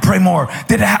 Okay, I'm gonna pray more.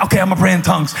 Okay, I'm gonna pray in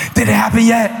tongues. Did it happen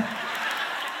yet?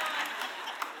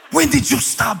 When did you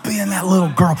stop being that little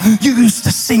girl? You used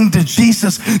to sing to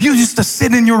Jesus. You used to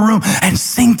sit in your room and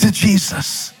sing to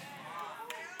Jesus.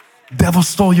 Devil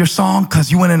stole your song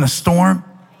because you went in a storm.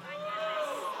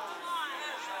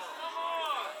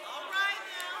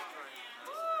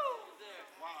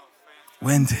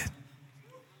 When did?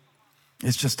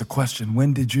 It's just a question.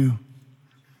 When did you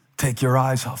take your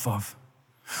eyes off of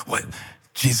what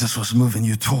Jesus was moving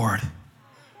you toward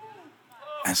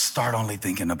and start only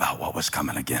thinking about what was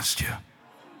coming against you?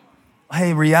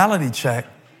 Hey, reality check.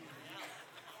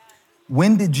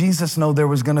 When did Jesus know there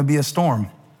was going to be a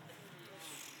storm?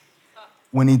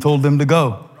 When he told them to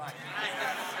go.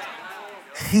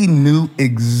 He knew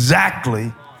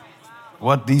exactly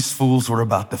what these fools were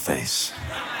about to face.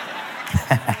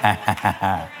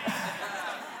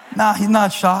 Nah, he's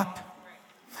not shocked.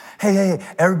 Hey,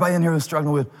 everybody in here is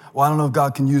struggling with, well, I don't know if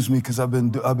God can use me because I've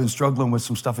been struggling with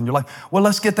some stuff in your life. Well,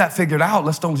 let's get that figured out.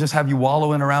 Let's don't just have you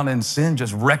wallowing around in sin,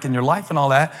 just wrecking your life and all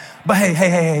that. But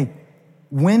hey,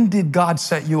 when did God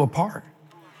set you apart?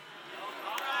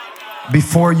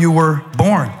 Before you were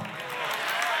born.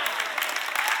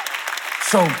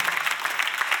 So,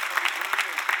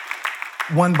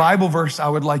 one Bible verse I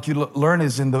would like you to learn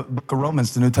is in the book of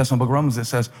Romans, the New Testament book of Romans. It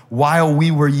says, while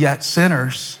we were yet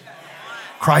sinners,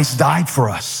 Christ died for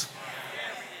us.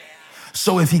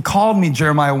 So if he called me,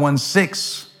 Jeremiah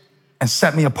 1:6, and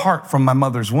set me apart from my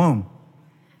mother's womb,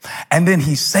 and then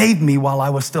he saved me while I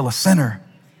was still a sinner,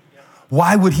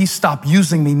 why would he stop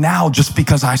using me now just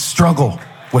because I struggle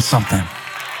with something?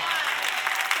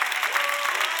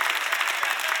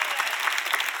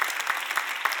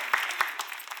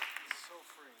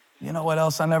 You know what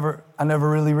else I never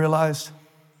really realized?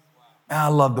 Man, I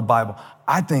love the Bible.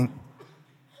 I think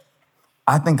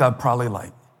I'd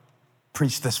probably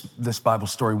preach this Bible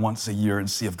story once a year and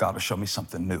see if God will show me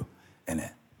something new in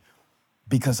it.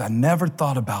 Because I never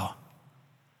thought about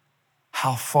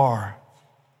how far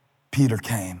Peter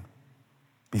came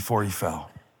before he fell.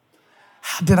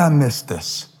 How did I miss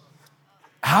this?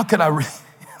 How could I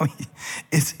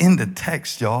it's in the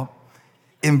text, y'all.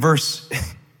 In verse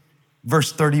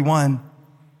 31,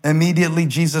 immediately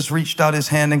Jesus reached out his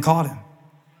hand and caught him.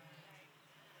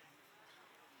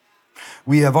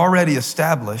 We have already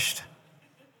established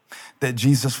that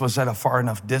Jesus was at a far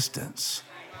enough distance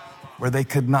where they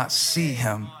could not see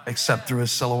him except through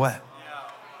his silhouette.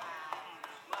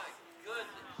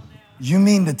 You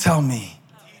mean to tell me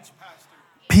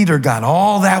Peter got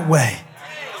all that way?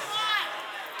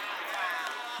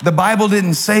 The Bible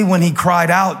didn't say when he cried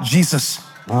out, Jesus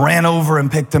ran over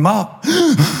and picked him up.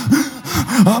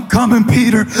 I'm coming,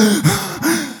 Peter.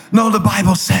 No, the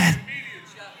Bible said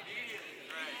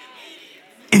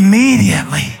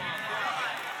immediately.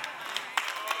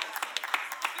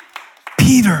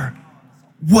 Peter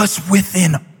was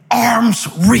within arm's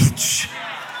reach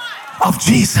of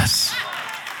Jesus.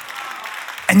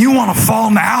 And you want to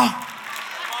fall now?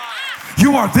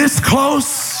 You are this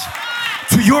close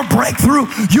to your breakthrough.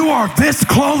 You are this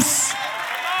close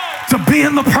to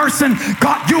being the person.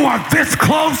 God, you are this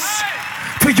close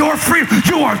to your freedom.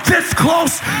 You are this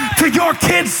close to your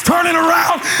kids turning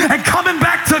around and coming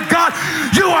back to God.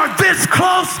 You are this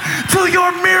close to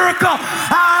your miracle.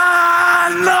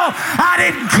 I know I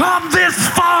didn't come this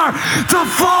far to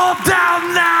fall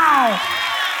down now.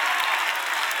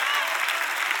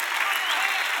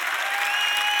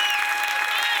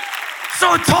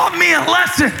 So it taught me a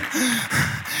lesson.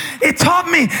 It taught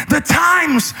me the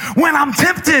times when I'm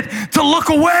tempted to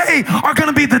look away are going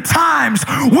to be the times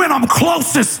when I'm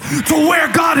closest to where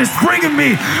God is bringing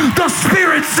me. The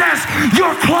Spirit says,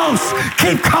 you're close,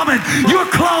 keep coming. You're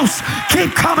close,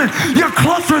 keep coming. You're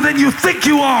closer than you think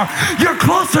you are. You're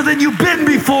closer than you've been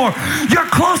before. You're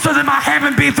closer than my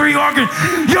Hammond B3 organ.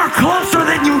 You're closer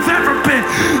than you've ever been.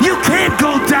 You can't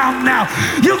go down now.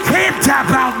 You can't tap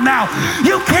out now.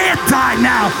 You can't die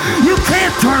now. You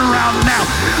can't turn around now.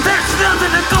 There's no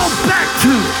nothing to go back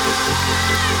to.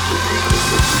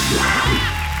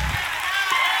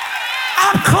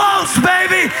 I'm close,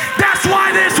 baby. That's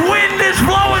why this wind is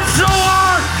blowing so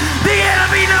hard. The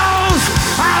enemy knows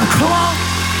I'm close.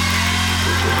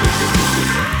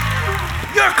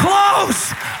 You're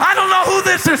close. I don't know who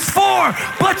this is for,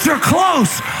 but you're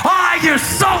close. Ah, you're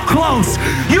so close.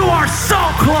 You are so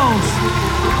close.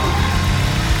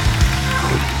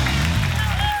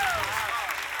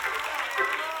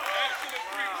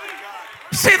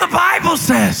 See, the Bible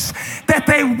says that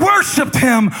they worshiped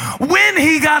him when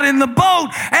he got in the boat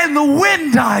and the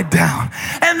wind died down.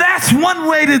 And that's one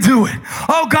way to do it.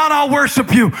 Oh God, I'll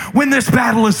worship you when this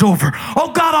battle is over.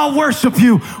 Oh God, I'll worship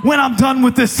you when I'm done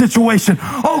with this situation.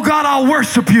 Oh God, I'll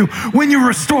worship you when you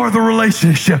restore the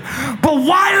relationship. But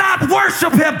why not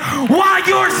worship him while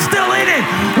you're still in it?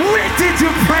 When did you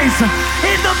praise him?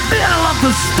 In the middle of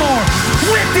the storm.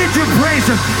 When did you praise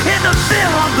him? In the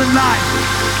middle of the night.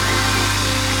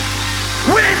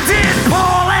 When did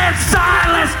Paul and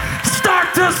Silas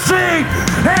start to sing?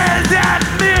 And at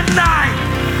midnight,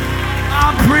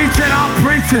 I'm preaching.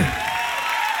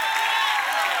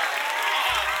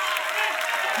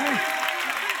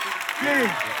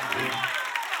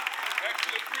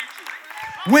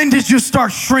 When did you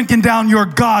start shrinking down your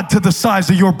God to the size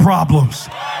of your problems?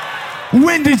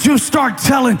 When did you start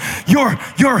telling your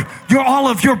all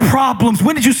of your problems?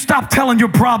 When did you stop telling your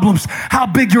problems how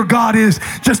big your God is?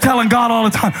 Just telling God all the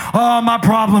time, oh, my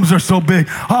problems are so big.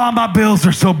 Oh, my bills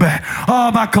are so bad. Oh,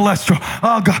 my cholesterol.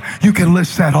 Oh, God. You can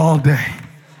list that all day.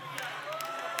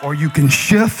 Or you can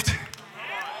shift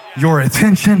your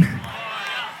attention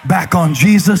back on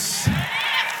Jesus.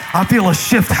 I feel a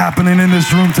shift happening in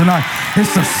this room tonight.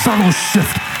 It's a subtle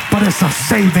shift, but it's a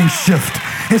saving shift.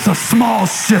 It's a small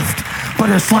shift, but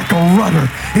it's like a rudder.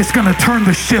 It's going to turn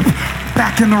the ship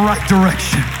back in the right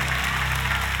direction.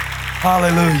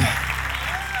 Hallelujah.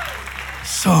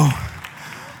 So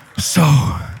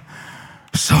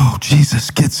Jesus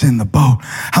gets in the boat.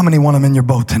 How many want him in your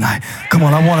boat tonight? Come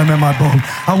on, I want him in my boat.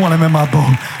 I want him in my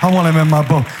boat. I want him in my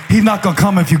boat. He's not going to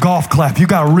come if you golf clap. You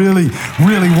got to really,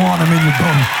 really want him in your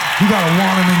boat. You got to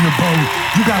want him in your boat.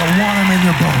 You got to want him in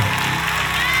your boat.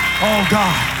 Oh,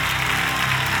 God.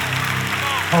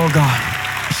 Oh, God.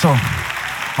 So,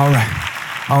 all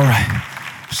right.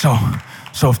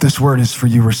 So if this word is for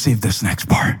you, receive this next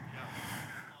part.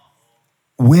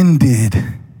 When did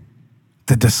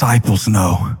the disciples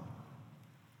know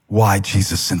why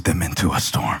Jesus sent them into a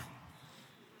storm?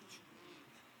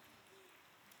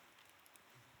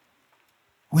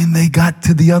 When they got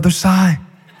to the other side.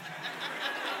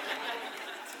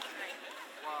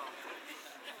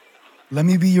 Let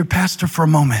me be your pastor for a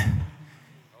moment.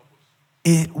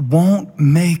 It won't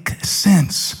make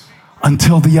sense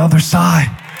until the other side.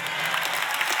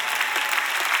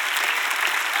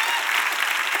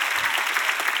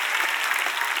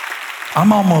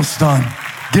 I'm almost done.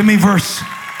 Give me verse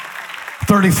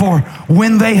 34.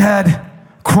 When they had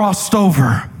crossed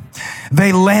over,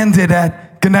 they landed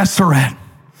at Gennesaret.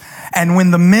 And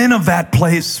when the men of that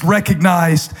place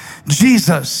recognized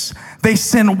Jesus, they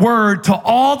sent word to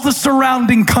all the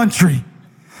surrounding country.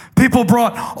 People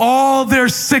brought all their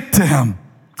sick to him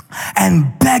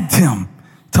and begged him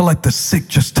to let the sick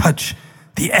just touch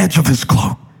the edge of his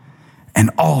cloak. And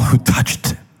all who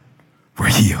touched it were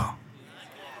healed.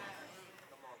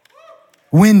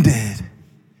 When did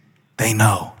they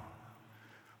know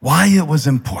why it was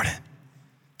important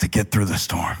to get through the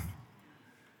storm?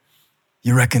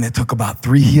 You reckon it took about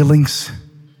 3 healings?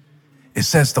 It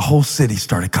says the whole city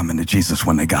started coming to Jesus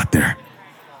when they got there.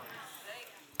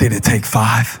 Did it take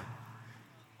 5?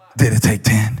 Did it take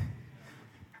 10?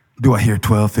 Do I hear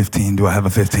 12, 15? Do I have a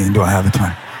 15? Do I have a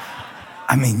 20?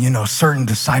 I mean, certain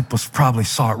disciples probably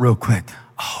saw it real quick.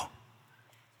 Oh,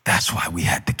 that's why we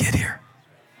had to get here.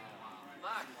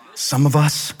 Some of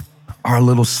us are a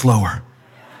little slower.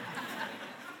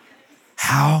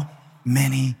 How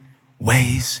many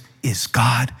ways is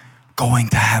God going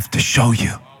to have to show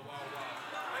you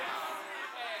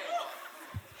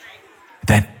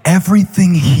that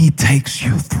everything he takes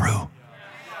you through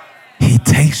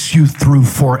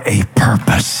for a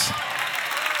purpose?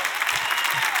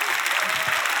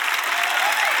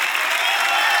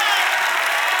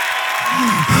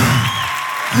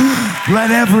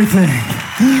 Let everything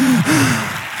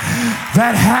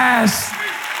that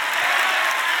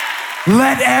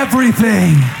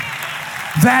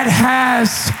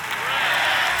has,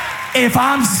 if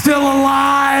I'm still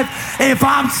alive, if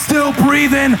I'm still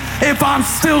breathing, if I'm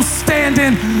still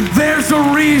standing, there's a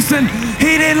reason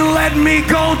he didn't let me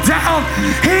go down.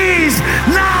 He's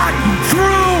not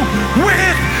through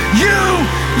with you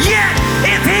yet.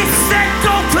 If he said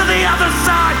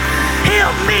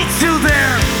meet you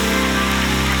there.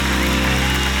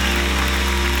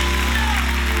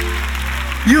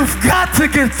 You've got to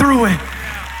get through it.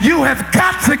 You have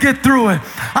got to get through it.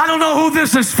 I don't know who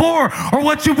this is for or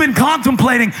what you've been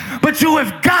contemplating, but you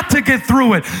have got to get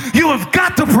through it. You have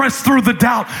got to press through the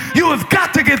doubt. You have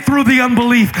got to get through the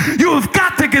unbelief. You have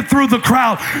got to get through the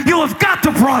crowd. You have got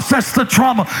to process the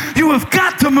trauma. You have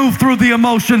got to move through the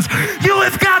emotions. You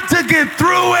have got to get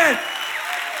through it.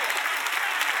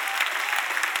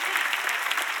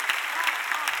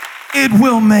 It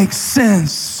will make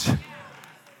sense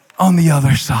on the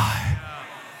other side.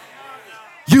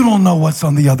 You don't know what's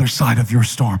on the other side of your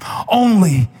storm.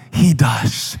 Only He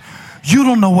does. You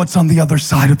don't know what's on the other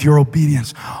side of your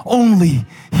obedience. Only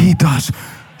He does.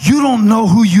 You don't know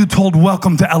who you told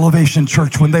welcome to Elevation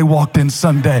Church when they walked in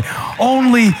Sunday.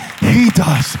 Only He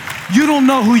does. You don't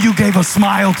know who you gave a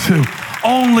smile to.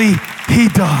 Only He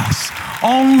does.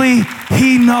 Only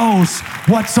He knows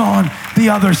what's on the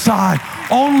other side.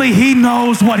 Only He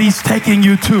knows what He's taking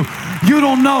you to. You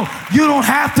don't know. You don't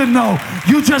have to know.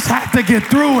 You just have to get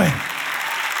through it.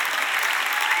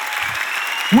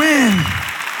 When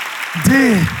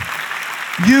did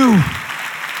you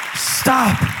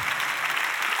stop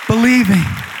believing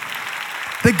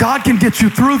that God can get you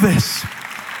through this?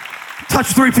 Touch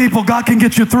 3 people. God can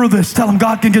get you through this. Tell them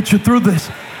God can get you through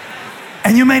this.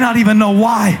 And you may not even know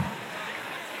why.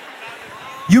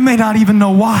 You may not even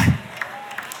know why.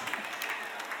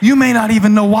 You may not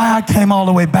even know why I came all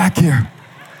the way back here.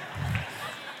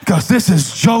 Because this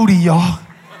is Jody, y'all.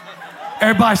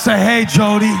 Everybody say, hey,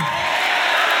 Jody.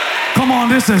 Come on,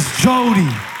 this is Jody.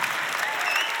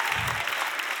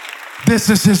 This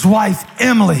is his wife,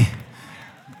 Emily.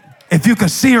 If you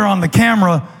could see her on the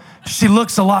camera, she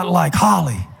looks a lot like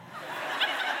Holly.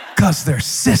 Because they're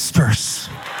sisters.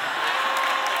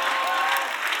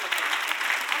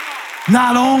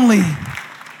 Not only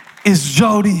is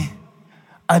Jody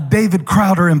a David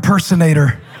Crowder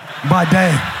impersonator by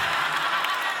day.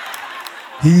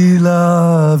 He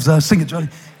loves us. Sing it, Jody.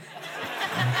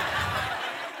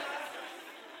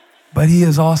 But he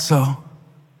is also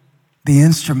the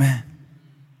instrument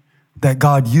that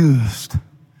God used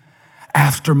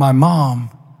after my mom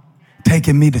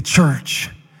taking me to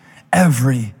church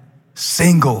every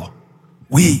single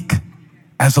week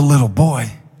as a little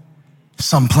boy.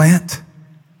 Some plant,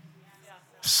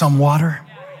 some water.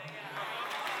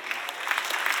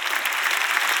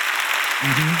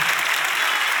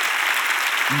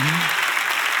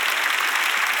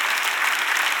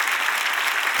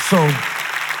 So,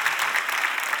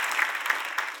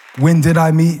 when did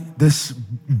I meet this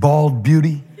bald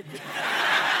beauty?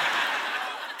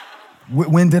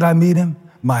 When did I meet him?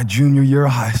 My junior year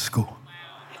of high school.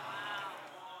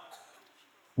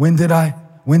 When did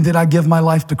I give my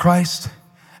life to Christ?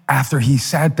 After he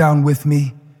sat down with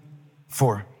me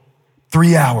for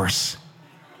 3 hours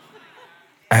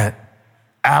at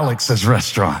Alex's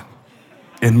restaurant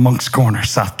in Moncks Corner,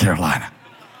 South Carolina.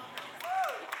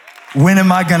 When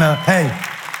am I gonna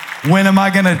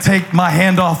take my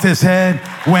hand off his head?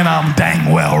 When I'm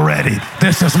dang well ready.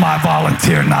 This is my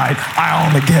volunteer night. I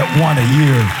only get one a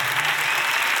year.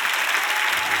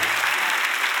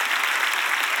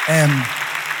 And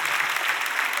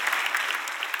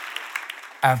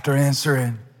after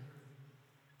answering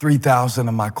 3,000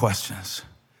 of my questions,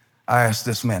 I asked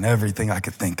this man everything I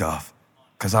could think of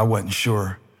because I wasn't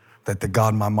sure that the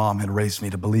God my mom had raised me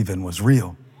to believe in was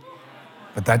real.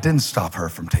 But that didn't stop her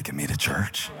from taking me to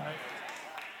church.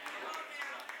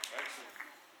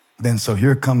 Then so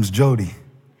here comes Jody.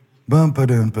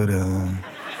 Bum-ba-dum-ba-dum.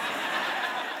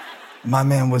 My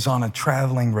man was on a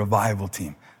traveling revival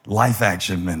team, Life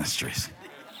Action Ministries.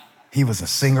 He was a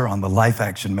singer on the Life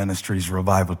Action Ministries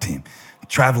revival team,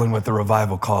 traveling with a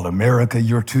revival called America,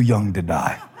 You're Too Young to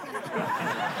Die.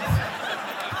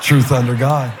 Truth under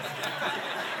God.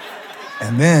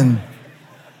 And then,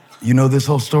 you know this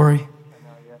whole story?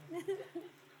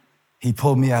 He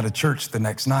pulled me out of church the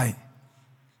next night.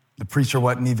 The preacher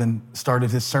wasn't even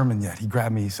started his sermon yet. He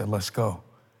grabbed me, he said, let's go.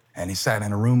 And he sat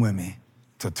in a room with me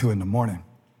till 2 a.m.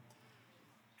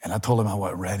 And I told him I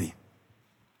wasn't ready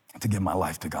to give my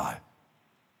life to God.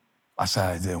 I said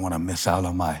I didn't want to miss out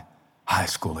on my high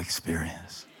school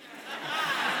experience.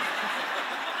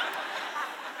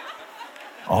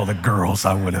 All the girls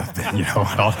I would have been,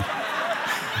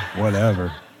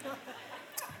 whatever.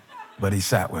 But he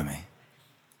sat with me.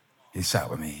 He sat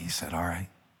with me. He said, all right,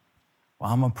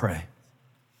 well, I'm going to pray.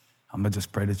 I'm going to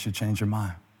just pray that you change your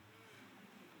mind.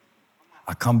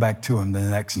 I come back to him the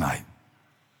next night.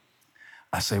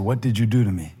 I say, what did you do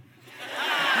to me?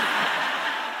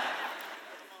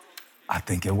 I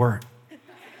think it worked.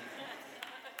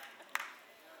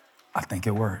 I think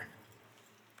it worked.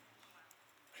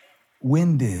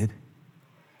 When did,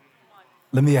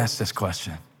 let me ask this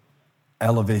question,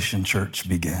 Elevation Church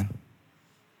begin?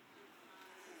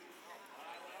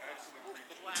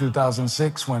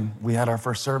 2006 when we had our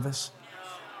first service?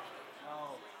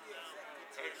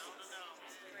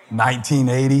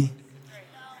 1980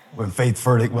 when Faith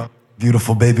Furtick,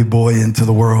 beautiful baby boy into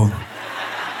the world,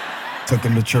 took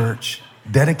him to church.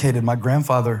 My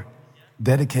grandfather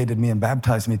dedicated me and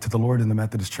baptized me to the Lord in the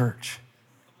Methodist Church.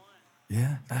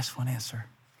 Yeah, that's one answer.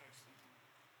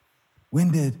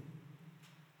 When did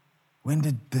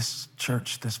this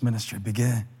church, this ministry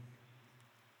begin?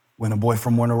 When a boy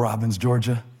from Warner Robins,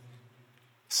 Georgia,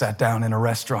 sat down in a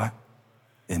restaurant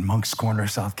in Moncks Corner,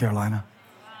 South Carolina,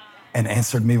 and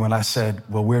answered me when I said,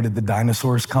 well, where did the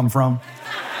dinosaurs come from?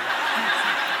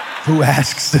 Who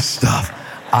asks this stuff?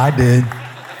 I did.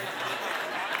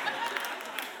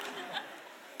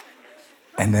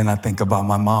 And then I think about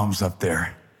my mom's up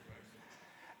there.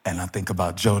 And I think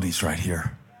about Jody's right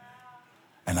here.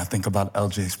 And I think about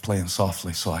LJ's playing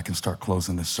softly so I can start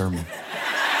closing this sermon.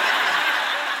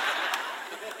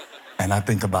 And I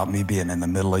think about me being in the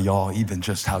middle of y'all, even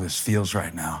just how this feels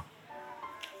right now.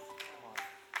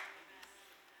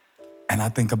 And I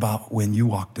think about when you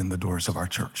walked in the doors of our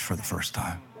church for the first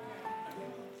time.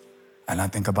 And I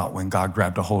think about when God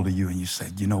grabbed a hold of you and you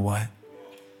said, you know what?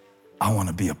 I want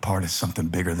to be a part of something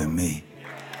bigger than me.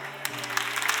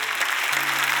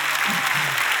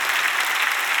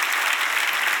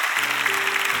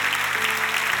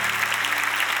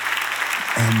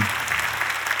 And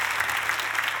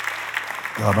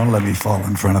God, don't let me fall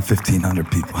in front of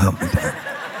 1,500 people. Help me, Dad.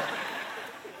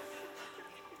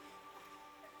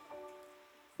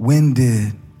 When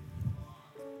did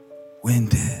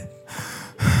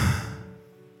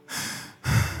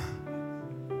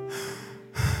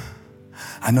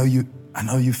I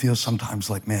know you feel sometimes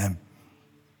like, man,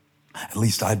 at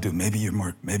least I do. Maybe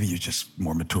you're just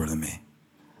more mature than me.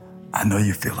 I know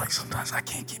you feel like sometimes I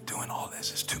can't keep doing all this.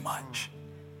 It's too much.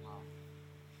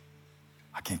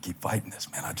 I can't keep fighting this,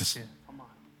 man.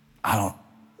 I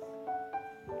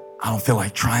don't feel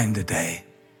like trying today.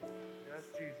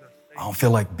 I don't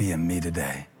feel like being me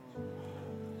today.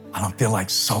 I don't feel like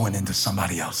sowing into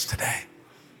somebody else today.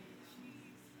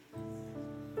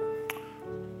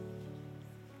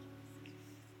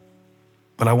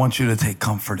 But I want you to take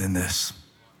comfort in this,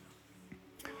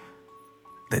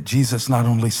 that Jesus not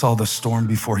only saw the storm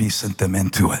before he sent them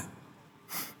into it,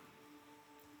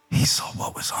 he saw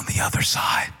what was on the other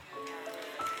side.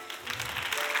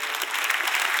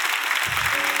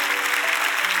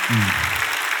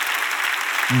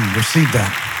 Receive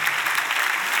that.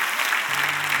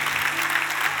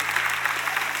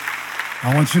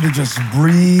 I want you to just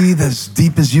breathe as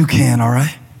deep as you can, all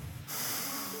right?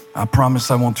 I promise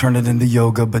I won't turn it into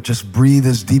yoga, but just breathe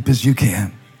as deep as you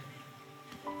can.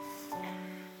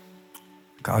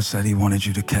 God said he wanted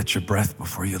you to catch your breath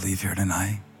before you leave here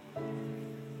tonight.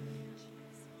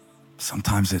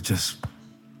 Sometimes it just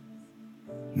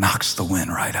knocks the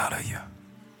wind right out of you.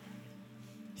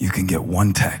 You can get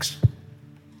one text,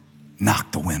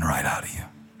 knock the wind right out of you.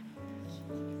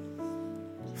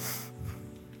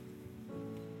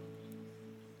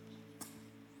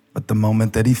 But the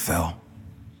moment that he fell,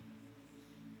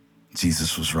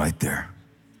 Jesus was right there,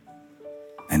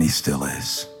 and he still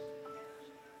is.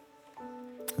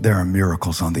 There are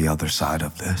miracles on the other side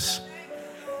of this.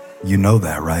 You know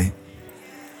that, right?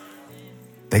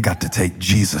 They got to take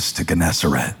Jesus to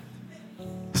Gennesaret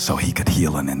so he could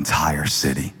heal an entire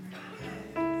city.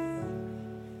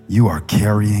 You are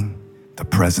carrying the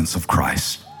presence of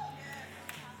Christ.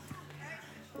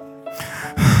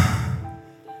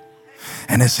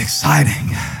 And it's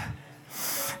exciting,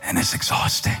 and it's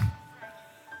exhausting.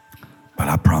 But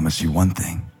I promise you one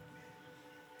thing,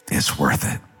 it's worth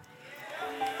it.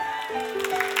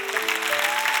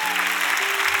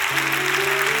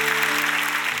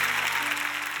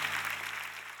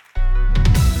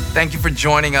 Thank you for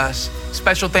joining us.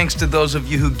 Special thanks to those of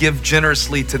you who give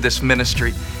generously to this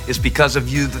ministry. It's because of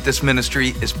you that this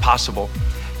ministry is possible.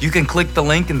 You can click the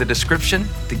link in the description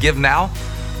to give now,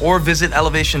 or visit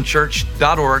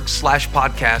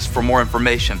elevationchurch.org/podcast for more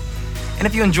information. And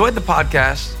if you enjoyed the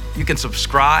podcast, you can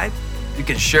subscribe, you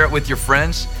can share it with your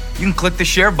friends, you can click the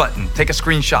share button, take a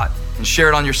screenshot, and share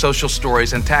it on your social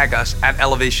stories and tag us at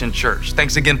Elevation Church.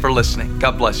 Thanks again for listening.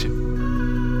 God bless you.